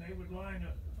everything, and they would line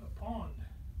a pond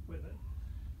with it.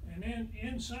 And then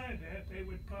inside that, they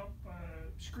would pump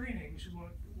screenings,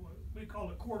 what we call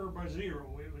it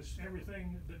 1/4x0. It was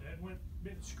everything that had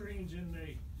been screens in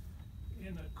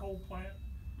the coal plant,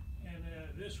 and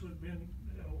this would have been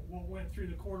what went through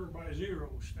the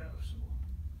 1/4x0 stuff. So,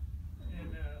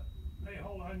 and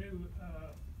I knew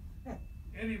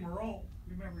Eddie Moralt.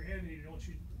 Remember Eddie, don't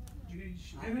you?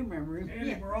 Geez, I remember him.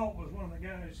 Eddie Moralt was one of the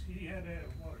guys. He had a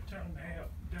 1.5 ton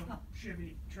dump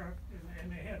Chevy truck,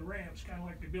 and they had ramps, kind of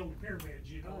like they build the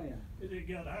pyramids, you know. Oh, yeah. As they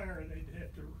got higher, they'd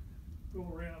have to go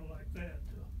around like that,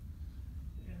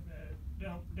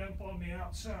 and dump on the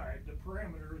outside, the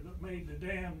perimeter that made the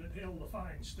dam that held the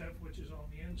fine stuff, which is on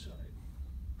the inside.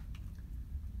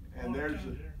 And there's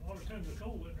a lot of tons of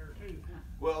coal in there too.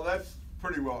 well, that's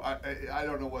pretty well. I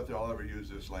don't know what they'll ever use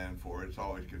this land for. It's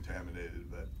always contaminated,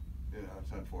 but you know,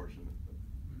 it's unfortunate.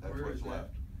 But that's what's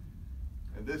left.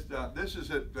 And this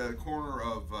is at the corner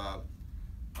of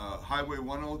Highway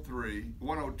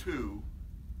 102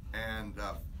 and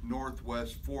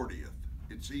Northwest 40th.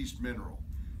 It's East Mineral,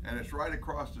 and it's right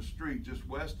across the street, just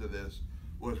west of this,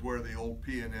 was where the old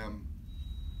P&M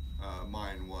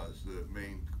mine was, the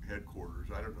main headquarters.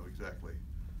 I don't know exactly.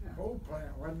 Coal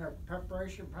plant, wasn't there a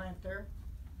preparation plant there?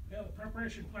 Yeah, the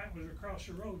preparation plant was across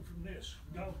the road from this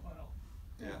gob pile.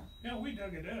 Yeah. Yeah, we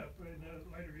dug it up in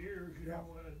later years, you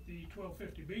know, the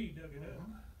 1250B dug it up.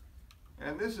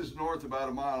 And this is north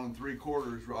about 1 3/4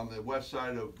 miles on the west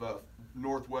side of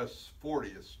Northwest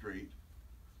 40th Street.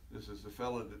 This is the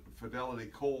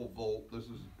Fidelity Coal Vault. This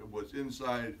is what's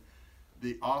inside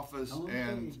the office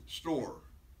and store.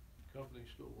 Company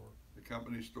store. The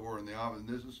company store and the office, and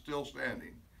this is still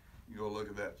standing. You go look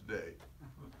at that today.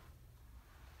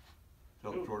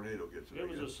 Till the tornado gets it. It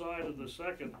was the site of the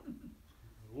second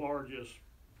largest,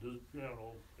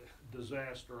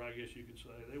 disaster, I guess you could say.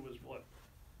 There was what,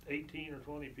 18 or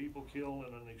 20 people killed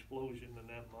in an explosion in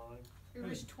that mine. There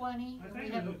was 20, I and think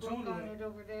we have a it was a book total on of- it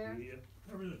over there. Yeah,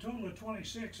 There was a total of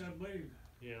 26, I believe.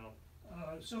 yeah.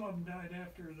 Some of them died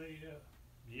after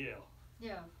Yeah.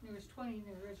 Yeah, there was 20 in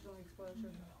the original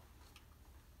explosion.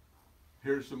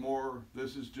 Here's some more.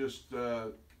 This is just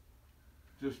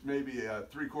maybe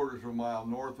 3/4 of a mile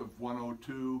north of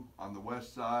 102 on the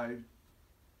west side.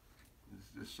 This is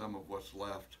just some of what's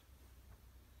left.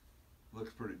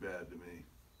 Looks pretty bad to me.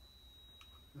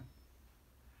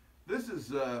 This is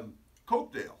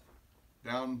Cokedale,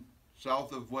 down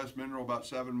south of West Mineral, about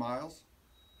 7 miles.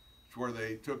 It's where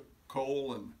they took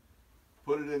coal and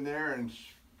put it in there and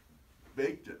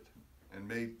baked it and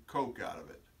made coke out of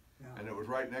it. Yeah. And it was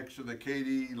right next to the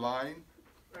Katy line.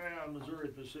 Missouri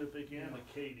Pacific and the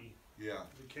Katy. Yeah.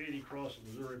 The Katy crossed the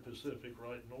Missouri Pacific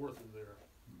right north of there.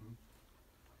 Mhm.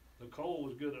 The coal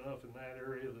was good enough in that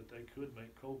area that they could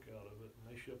make coke out of it, and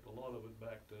they shipped a lot of it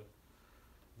back to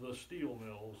the steel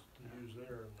mills to use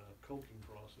there in the coking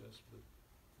process. But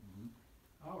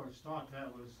I always thought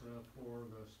that was for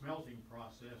the smelting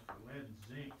process for lead and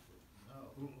zinc, but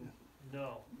no.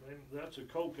 no, that's a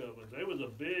coke oven. They was a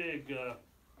big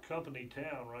company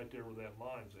town right there where that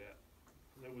mine's at.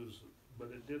 It was,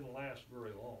 but it didn't last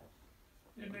very long.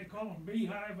 Didn't they call them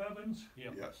beehive ovens?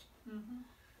 Yep. Yes. Mm-hmm.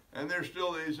 And there's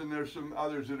still these, and there's some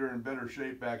others that are in better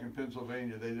shape back in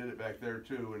Pennsylvania. They did it back there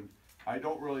too, and I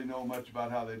don't really know much about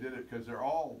how they did it because they're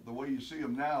all, the way you see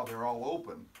them now, they're all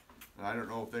open. And I don't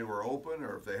know if they were open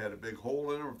or if they had a big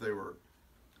hole in them, or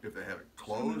if they had it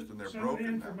closed and they're broken. Some of the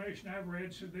information I've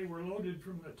read said they were loaded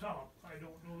from the top. I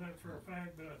don't know that for a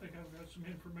fact, but I think I've got some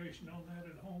information on that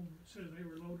at home that says they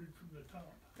were loaded from the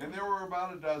top. And there were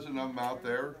about a dozen of them out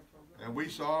there, and we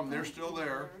saw them. They're still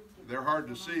there. They're hard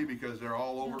to see because they're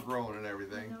all overgrown and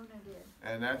everything.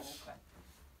 And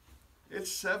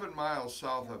it's 7 miles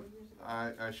south of,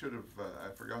 I should have, I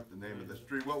forgot the name of the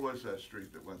street. What was that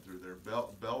street that went through there?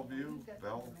 Bellevue?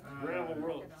 Gravel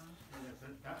Road.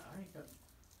 I think that,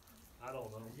 I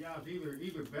don't know. yeah, it's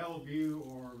either Bellevue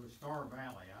or the Star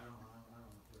Valley. I don't know.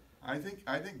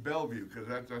 I think Bellevue, because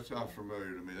that sounds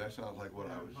familiar to me. That sounds like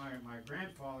what I was. My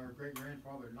grandfather,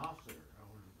 great-grandfather Nossiter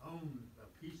owned a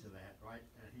piece of that, right?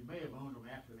 And he may have owned them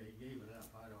after they gave it up.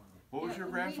 I don't know. What was Yeah, your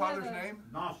we grandfather's have a- name?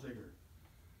 Nossiter.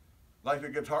 Like the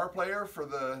guitar player for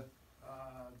the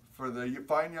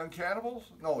Fine Young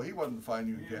Cannibals? No, he wasn't Fine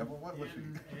Young Cannibal. What was he?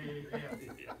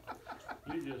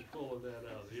 You just pulling that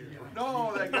out of here.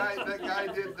 No, that guy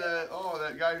did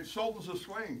that guy Sultans of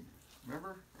Swing.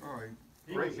 Remember? Oh,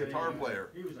 great guitar player.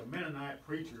 He was a Mennonite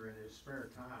preacher in his spare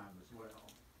time as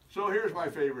well. So here's my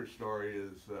favorite story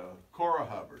is Cora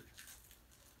Hubbard.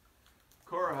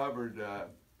 Cora Hubbard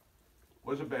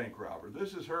was a bank robber.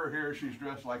 This is her here. She's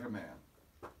dressed like a man.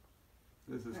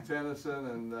 This is Tennyson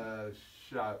and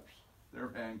Shops.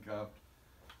 They're handcuffed.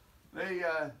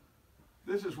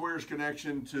 This is Weir's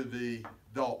connection to the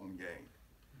Dalton gang.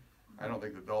 I don't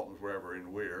think the Daltons were ever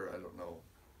in Weir. I don't know,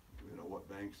 what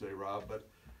banks they robbed, but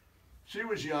she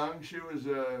was young. She was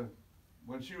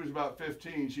when she was about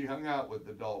 15, she hung out with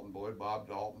the Dalton boy, Bob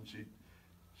Dalton.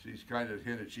 She's kind of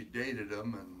hinted she dated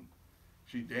him and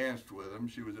she danced with him.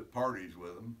 She was at parties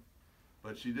with him,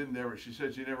 but she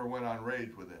said she never went on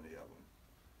raids with any of them.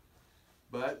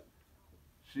 But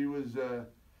she was the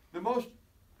most,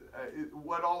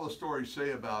 what all the stories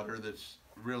say about her that's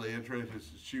really interesting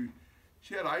is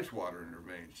she had ice water in her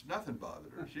veins. Nothing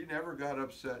bothered her. She never got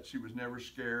upset. She was never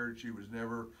scared. She was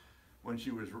never, when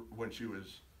she was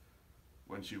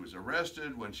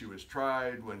arrested, when she was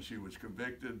tried, when she was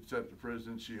convicted, sent to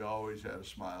prison, she always had a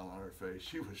smile on her face.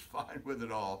 She was fine with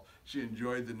it all. She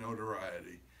enjoyed the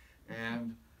notoriety.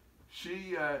 And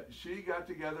she got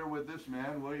together with this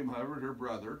man, William Hubbard, her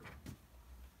brother,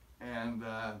 and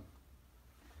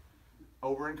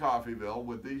over in Coffeyville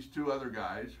with these two other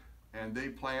guys, and they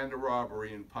planned a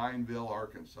robbery in Pineville,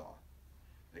 Arkansas.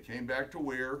 They came back to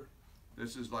Weir.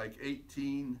 This is like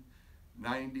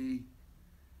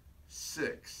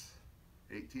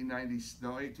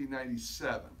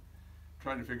 1897.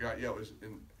 Trying to figure out, yeah, it was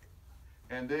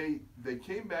and they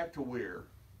came back to Weir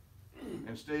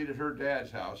and stayed at her dad's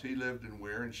house. He lived in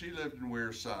Weir, and she lived in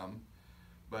Weir some,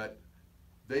 but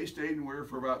they stayed in Weir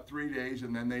for about 3 days,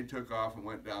 and then they took off and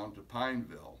went down to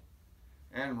Pineville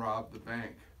and robbed the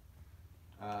bank.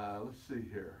 Let's see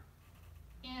here.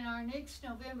 In our next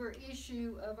November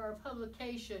issue of our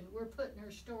publication, we're putting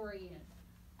her story in.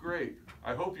 Great.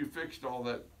 I hope you fixed all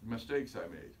that mistakes I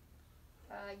made.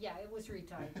 Yeah, it was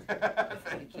retyped.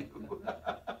 Thank you.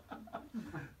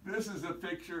 This is a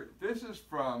picture. This is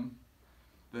from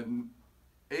the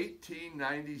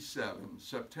 1897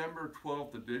 September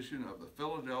 12th edition of the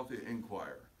Philadelphia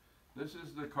Inquirer. This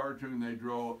is the cartoon they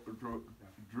drew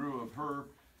of her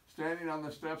standing on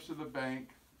the steps of the bank,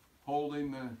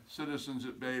 holding the citizens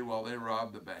at bay while they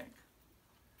robbed the bank.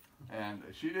 And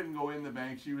she didn't go in the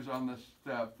bank, she was on the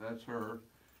step, that's her.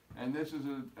 And this is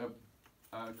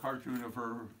a cartoon of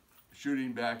her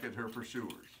shooting back at her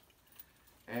pursuers.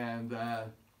 And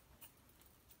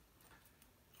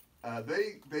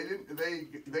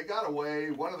they got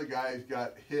away. One of the guys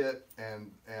got hit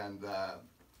and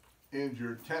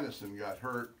injured. Tennyson got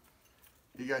hurt.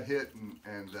 He got hit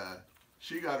and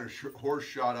she got her horse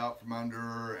shot out from under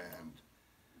her,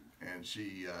 and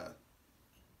she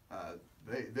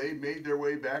they made their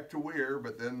way back to Weir,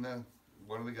 but then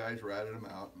one of the guys ratted them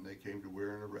out, and they came to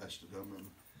Weir and arrested them. And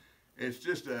it's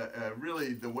just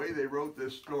really the way they wrote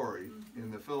this story in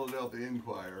the Philadelphia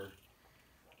Inquirer.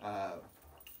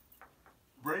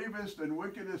 Bravest and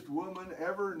wickedest woman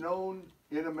ever known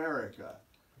in America,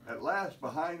 at last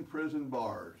behind prison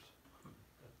bars.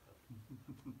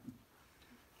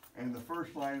 And the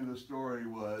first line of the story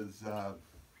was,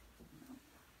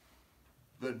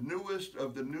 the newest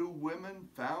of the new women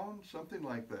found, something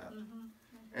like that.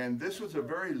 And this was a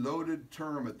very loaded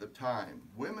term at the time.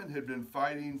 Women had been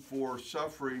fighting for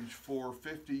suffrage for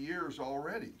 50 years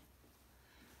already.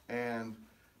 And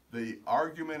the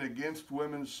argument against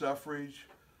women's suffrage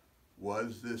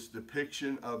was this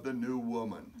depiction of the new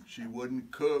woman. She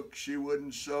wouldn't cook, she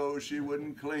wouldn't sew, she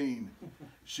wouldn't clean.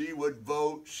 She would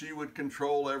vote, she would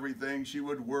control everything, she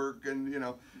would work, and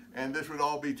and this would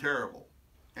all be terrible.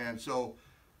 And so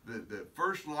the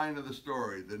first line of the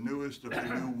story, the newest of the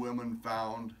new women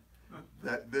found,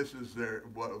 that this is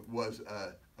was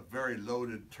a very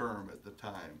loaded term at the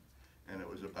time. And it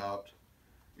was about,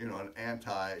 an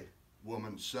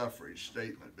anti-woman suffrage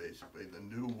statement, basically. The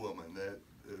new woman, that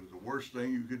it was the worst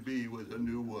thing you could be was a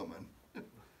new woman.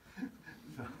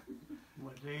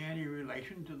 Was there any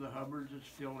relation to the Hubbards that's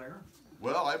still there?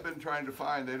 Well, I've been trying to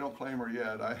find, they don't claim her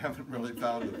yet. I haven't really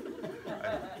found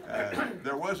it.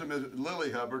 There was a Miss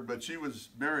Lily Hubbard, but she was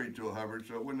married to a Hubbard,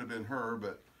 so it wouldn't have been her,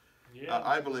 but Yeah.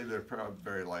 I believe there's probably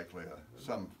very likely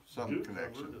some Duke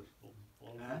connection. Hubbard,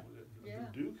 Huh? Yeah.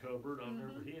 Duke Hubbard, I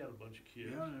remember he had a bunch of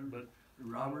kids, Yeah, but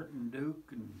Robert and Duke,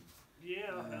 and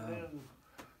yeah, and then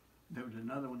there was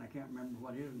another one, I can't remember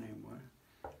what his name was.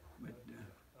 But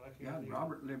I yeah, can't even.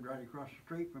 Robert lived right across the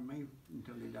street from me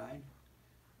until he died.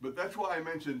 But that's why I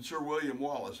mentioned Sir William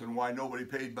Wallace and why nobody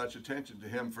paid much attention to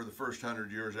him for the first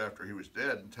 100 years after he was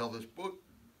dead until this book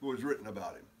was written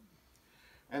about him.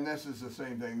 And this is the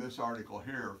same thing, this article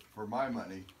here, for my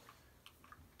money,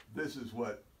 this is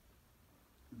what,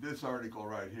 this article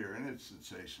right here, and it's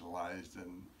sensationalized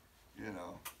and,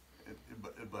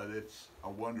 but it's a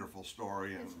wonderful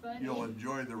story, and It's funny. you'll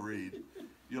enjoy the read.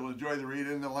 You'll enjoy the read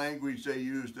in the language they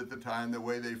used at the time, the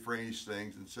way they phrased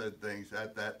things and said things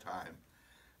at that time.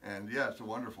 And yeah, it's a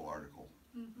wonderful article.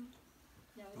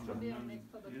 Yeah, it's gonna be on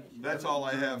next publication. That's all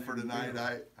I have for tonight.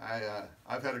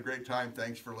 I've had a great time.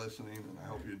 Thanks for listening, and I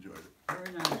hope you enjoyed it.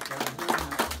 Very nice, guys, very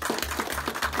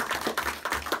nice.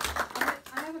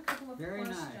 I have a couple of Very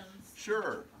nice. questions.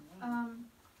 Sure.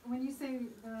 When you say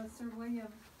Sir William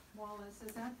Wallace,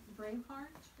 is that Braveheart?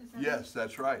 Is that Yes,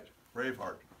 that's right.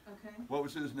 Braveheart. Okay. What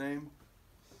was his name?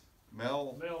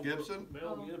 Mel Gibson?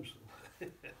 Mel Oh. Gibson.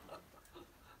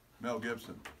 Mel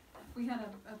Gibson. We had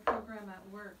a program at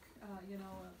work,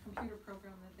 a computer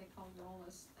program that they called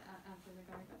Wallace after the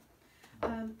guy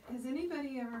got. Has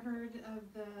anybody ever heard of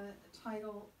the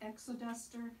title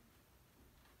Exoduster?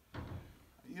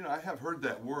 I have heard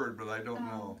that word, but I don't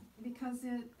know. Because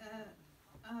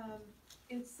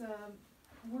it's a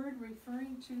word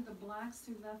referring to the blacks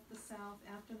who left the South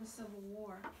after the Civil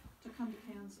War to come to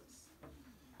Kansas.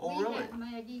 Oh, really?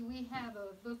 Maggie, we have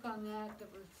a book on that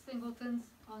was Singleton's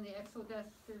on the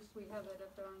Exodusters. We have it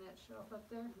up there on that shelf up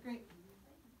there. Great.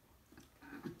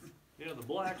 Yeah, the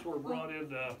blacks were brought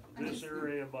into this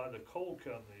area by the coal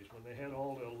companies when they had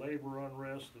all the labor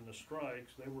unrest and the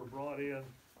strikes. They were brought in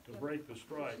to break the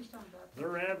strikes. She's talking about that.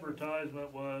 Their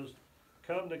advertisement was,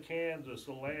 "Come to Kansas,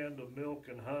 the land of milk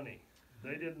and honey."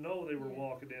 They didn't know they were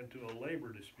walking into a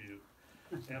labor dispute.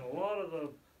 And a lot of the,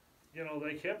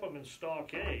 they kept them in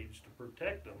stockades to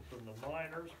protect them from the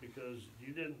miners because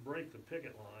you didn't break the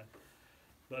picket line.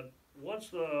 But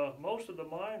most of the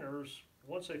miners,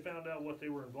 once they found out what they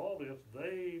were involved with,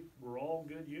 they were all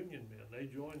good union men. They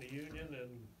joined the union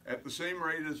and, At the same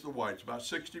rate as the whites, about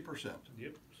 60%.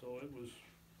 yep, so it was,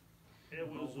 A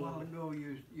while ago,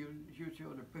 you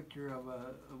showed a picture of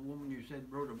a woman you said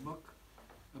wrote a book,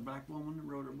 a black woman that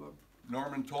wrote a book.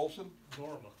 Norman Tolson?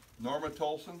 Norma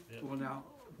Tolson? Yeah. Well, now,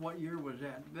 what year was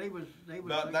that? They was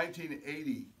About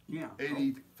 1980. Yeah.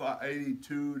 85,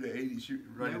 82 to 80,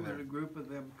 right There in was a there. group of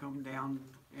them come down,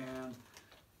 and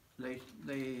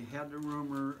they had the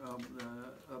rumor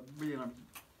of being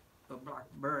a black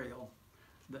burial,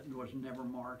 that was never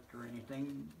marked or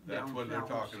anything. That's down what they're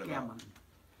south of talking about. Scammon.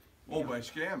 Oh, Yeah. by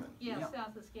Scammon. Yeah, Yeah.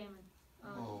 south of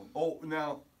Scammon. Oh,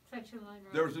 now, Section line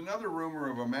road. there was another rumor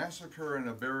of a massacre and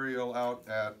a burial out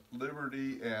at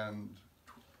Liberty and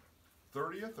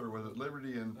 30th, or was it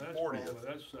Liberty and That's 40th? probably,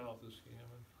 that's south of Scammon.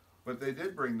 But they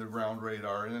did bring the ground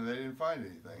radar in, and they didn't find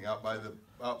anything out by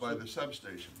the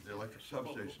substation, the electric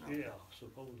substation. out there. Yeah,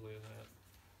 supposedly in that.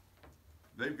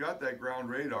 They've got that ground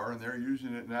radar, and they're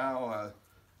using it now.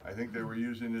 I think they were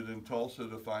using it in Tulsa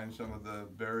to find some of the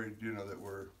buried, that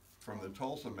were from the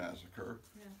Tulsa massacre.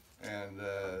 Yeah. And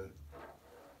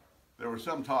there was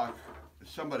some talk.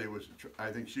 Somebody was.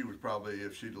 I think she was probably,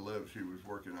 if she'd lived, she was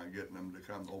working on getting them to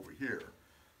come over here.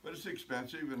 But it's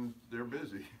expensive, and they're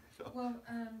busy. So. Well,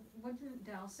 wouldn't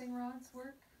dowsing rods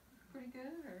work pretty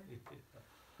good, or?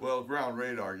 Well, ground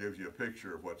radar gives you a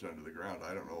picture of what's under the ground.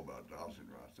 I don't know about dowsing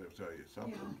rods. They'll tell you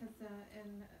something. Yeah, because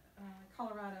in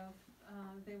Colorado,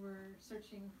 they were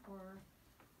searching for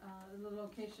the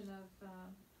location of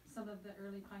some of the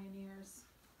early pioneers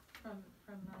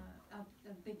from out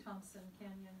the Big Thompson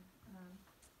Canyon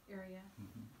area,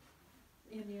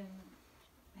 Indian,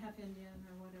 half Indian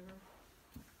or whatever.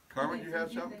 Carmen, They- you have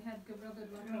they- something? They had real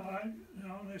good luck.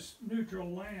 On this neutral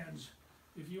lands,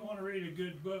 if you wanna read a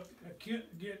good book,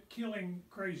 get Killing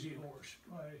Crazy Horse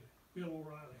by Bill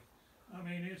O'Reilly. I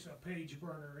mean, it's a page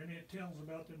burner, and it tells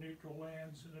about the neutral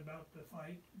lands and about the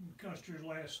fight, and Custer's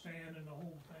last stand and the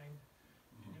whole thing.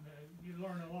 And you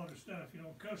learn a lot of stuff,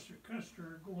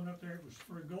 Custer going up there, it was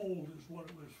for gold is what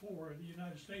it was for. The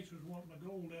United States was wanting the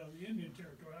gold out of the Indian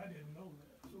Territory. I didn't know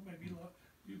that, so maybe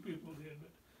few people did,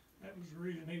 but that was the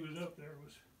reason he was up there,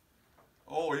 was.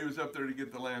 Oh, he was up there to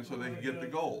get the land so they could get the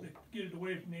gold. Get it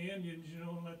away from the Indians,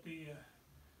 and let the,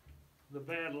 The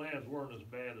bad lands weren't as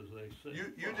bad as they said.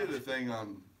 You did a thing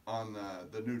on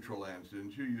the neutral lands,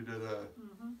 didn't you? You did a.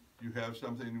 You have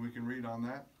something we can read on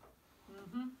that?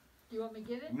 You want me to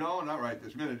get it? No, not right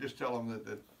this minute. Just tell them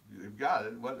that you've got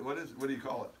it. What do you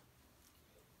call it?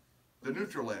 The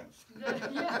neutral lands.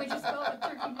 Yeah, we just call it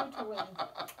Turkey Neutral Land.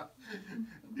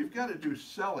 You've got to do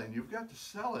selling. You've got to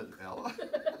sell it, Ella.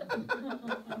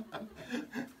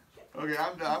 Okay,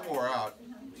 I'm wore out,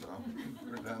 so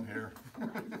we're done here.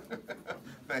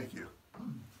 Thank you.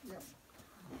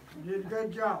 You did a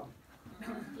good job.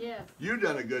 Yes. You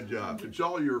done a good job. It's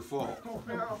all your fault.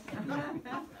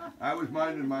 I was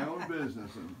minding my own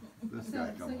business, and this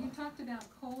guy So come you on. talked about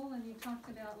coal and you talked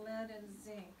about lead and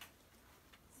zinc.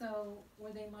 So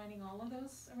were they mining all of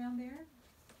those around there?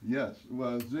 Yes,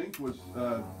 well, zinc was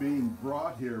being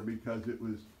brought here because it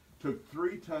took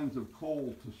 3 tons of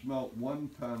coal to smelt 1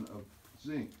 ton of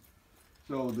zinc.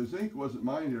 So the zinc wasn't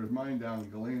mined here, it was mined down in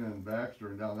Galena and Baxter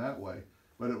and down that way.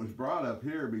 But it was brought up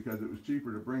here because it was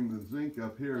cheaper to bring the zinc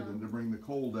up here than to bring the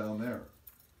coal down there.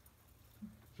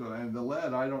 So, and the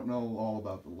lead, I don't know all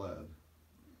about the lead.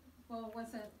 Well,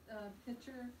 was it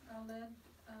pitcher lead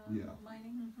Yeah.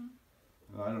 mining?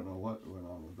 I don't know what went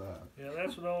on with that. Yeah,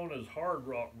 that's known as hard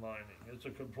rock mining. It's a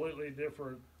completely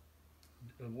different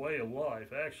way of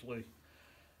life. Actually,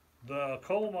 the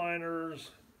coal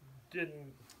miners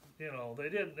didn't,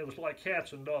 it was like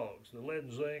cats and dogs. The lead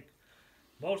and zinc,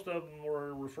 most of them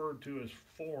were referred to as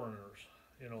foreigners,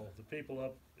 the people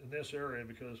up in this area,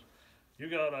 because you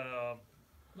got a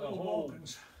Little whole,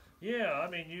 Balkans. yeah, I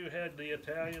mean, you had the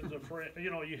Italians, the French,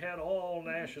 you had all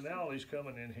nationalities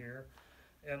coming in here.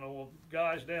 And the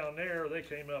guys down there, they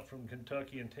came up from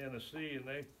Kentucky and Tennessee, and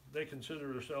they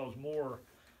consider themselves more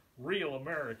real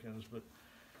Americans. But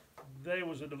there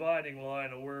was a dividing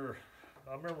line of where,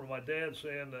 I remember my dad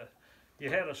saying that you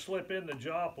had to slip into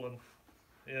Joplin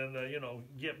and,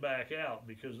 get back out,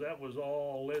 because that was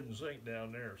all lead and zinc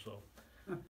down there. So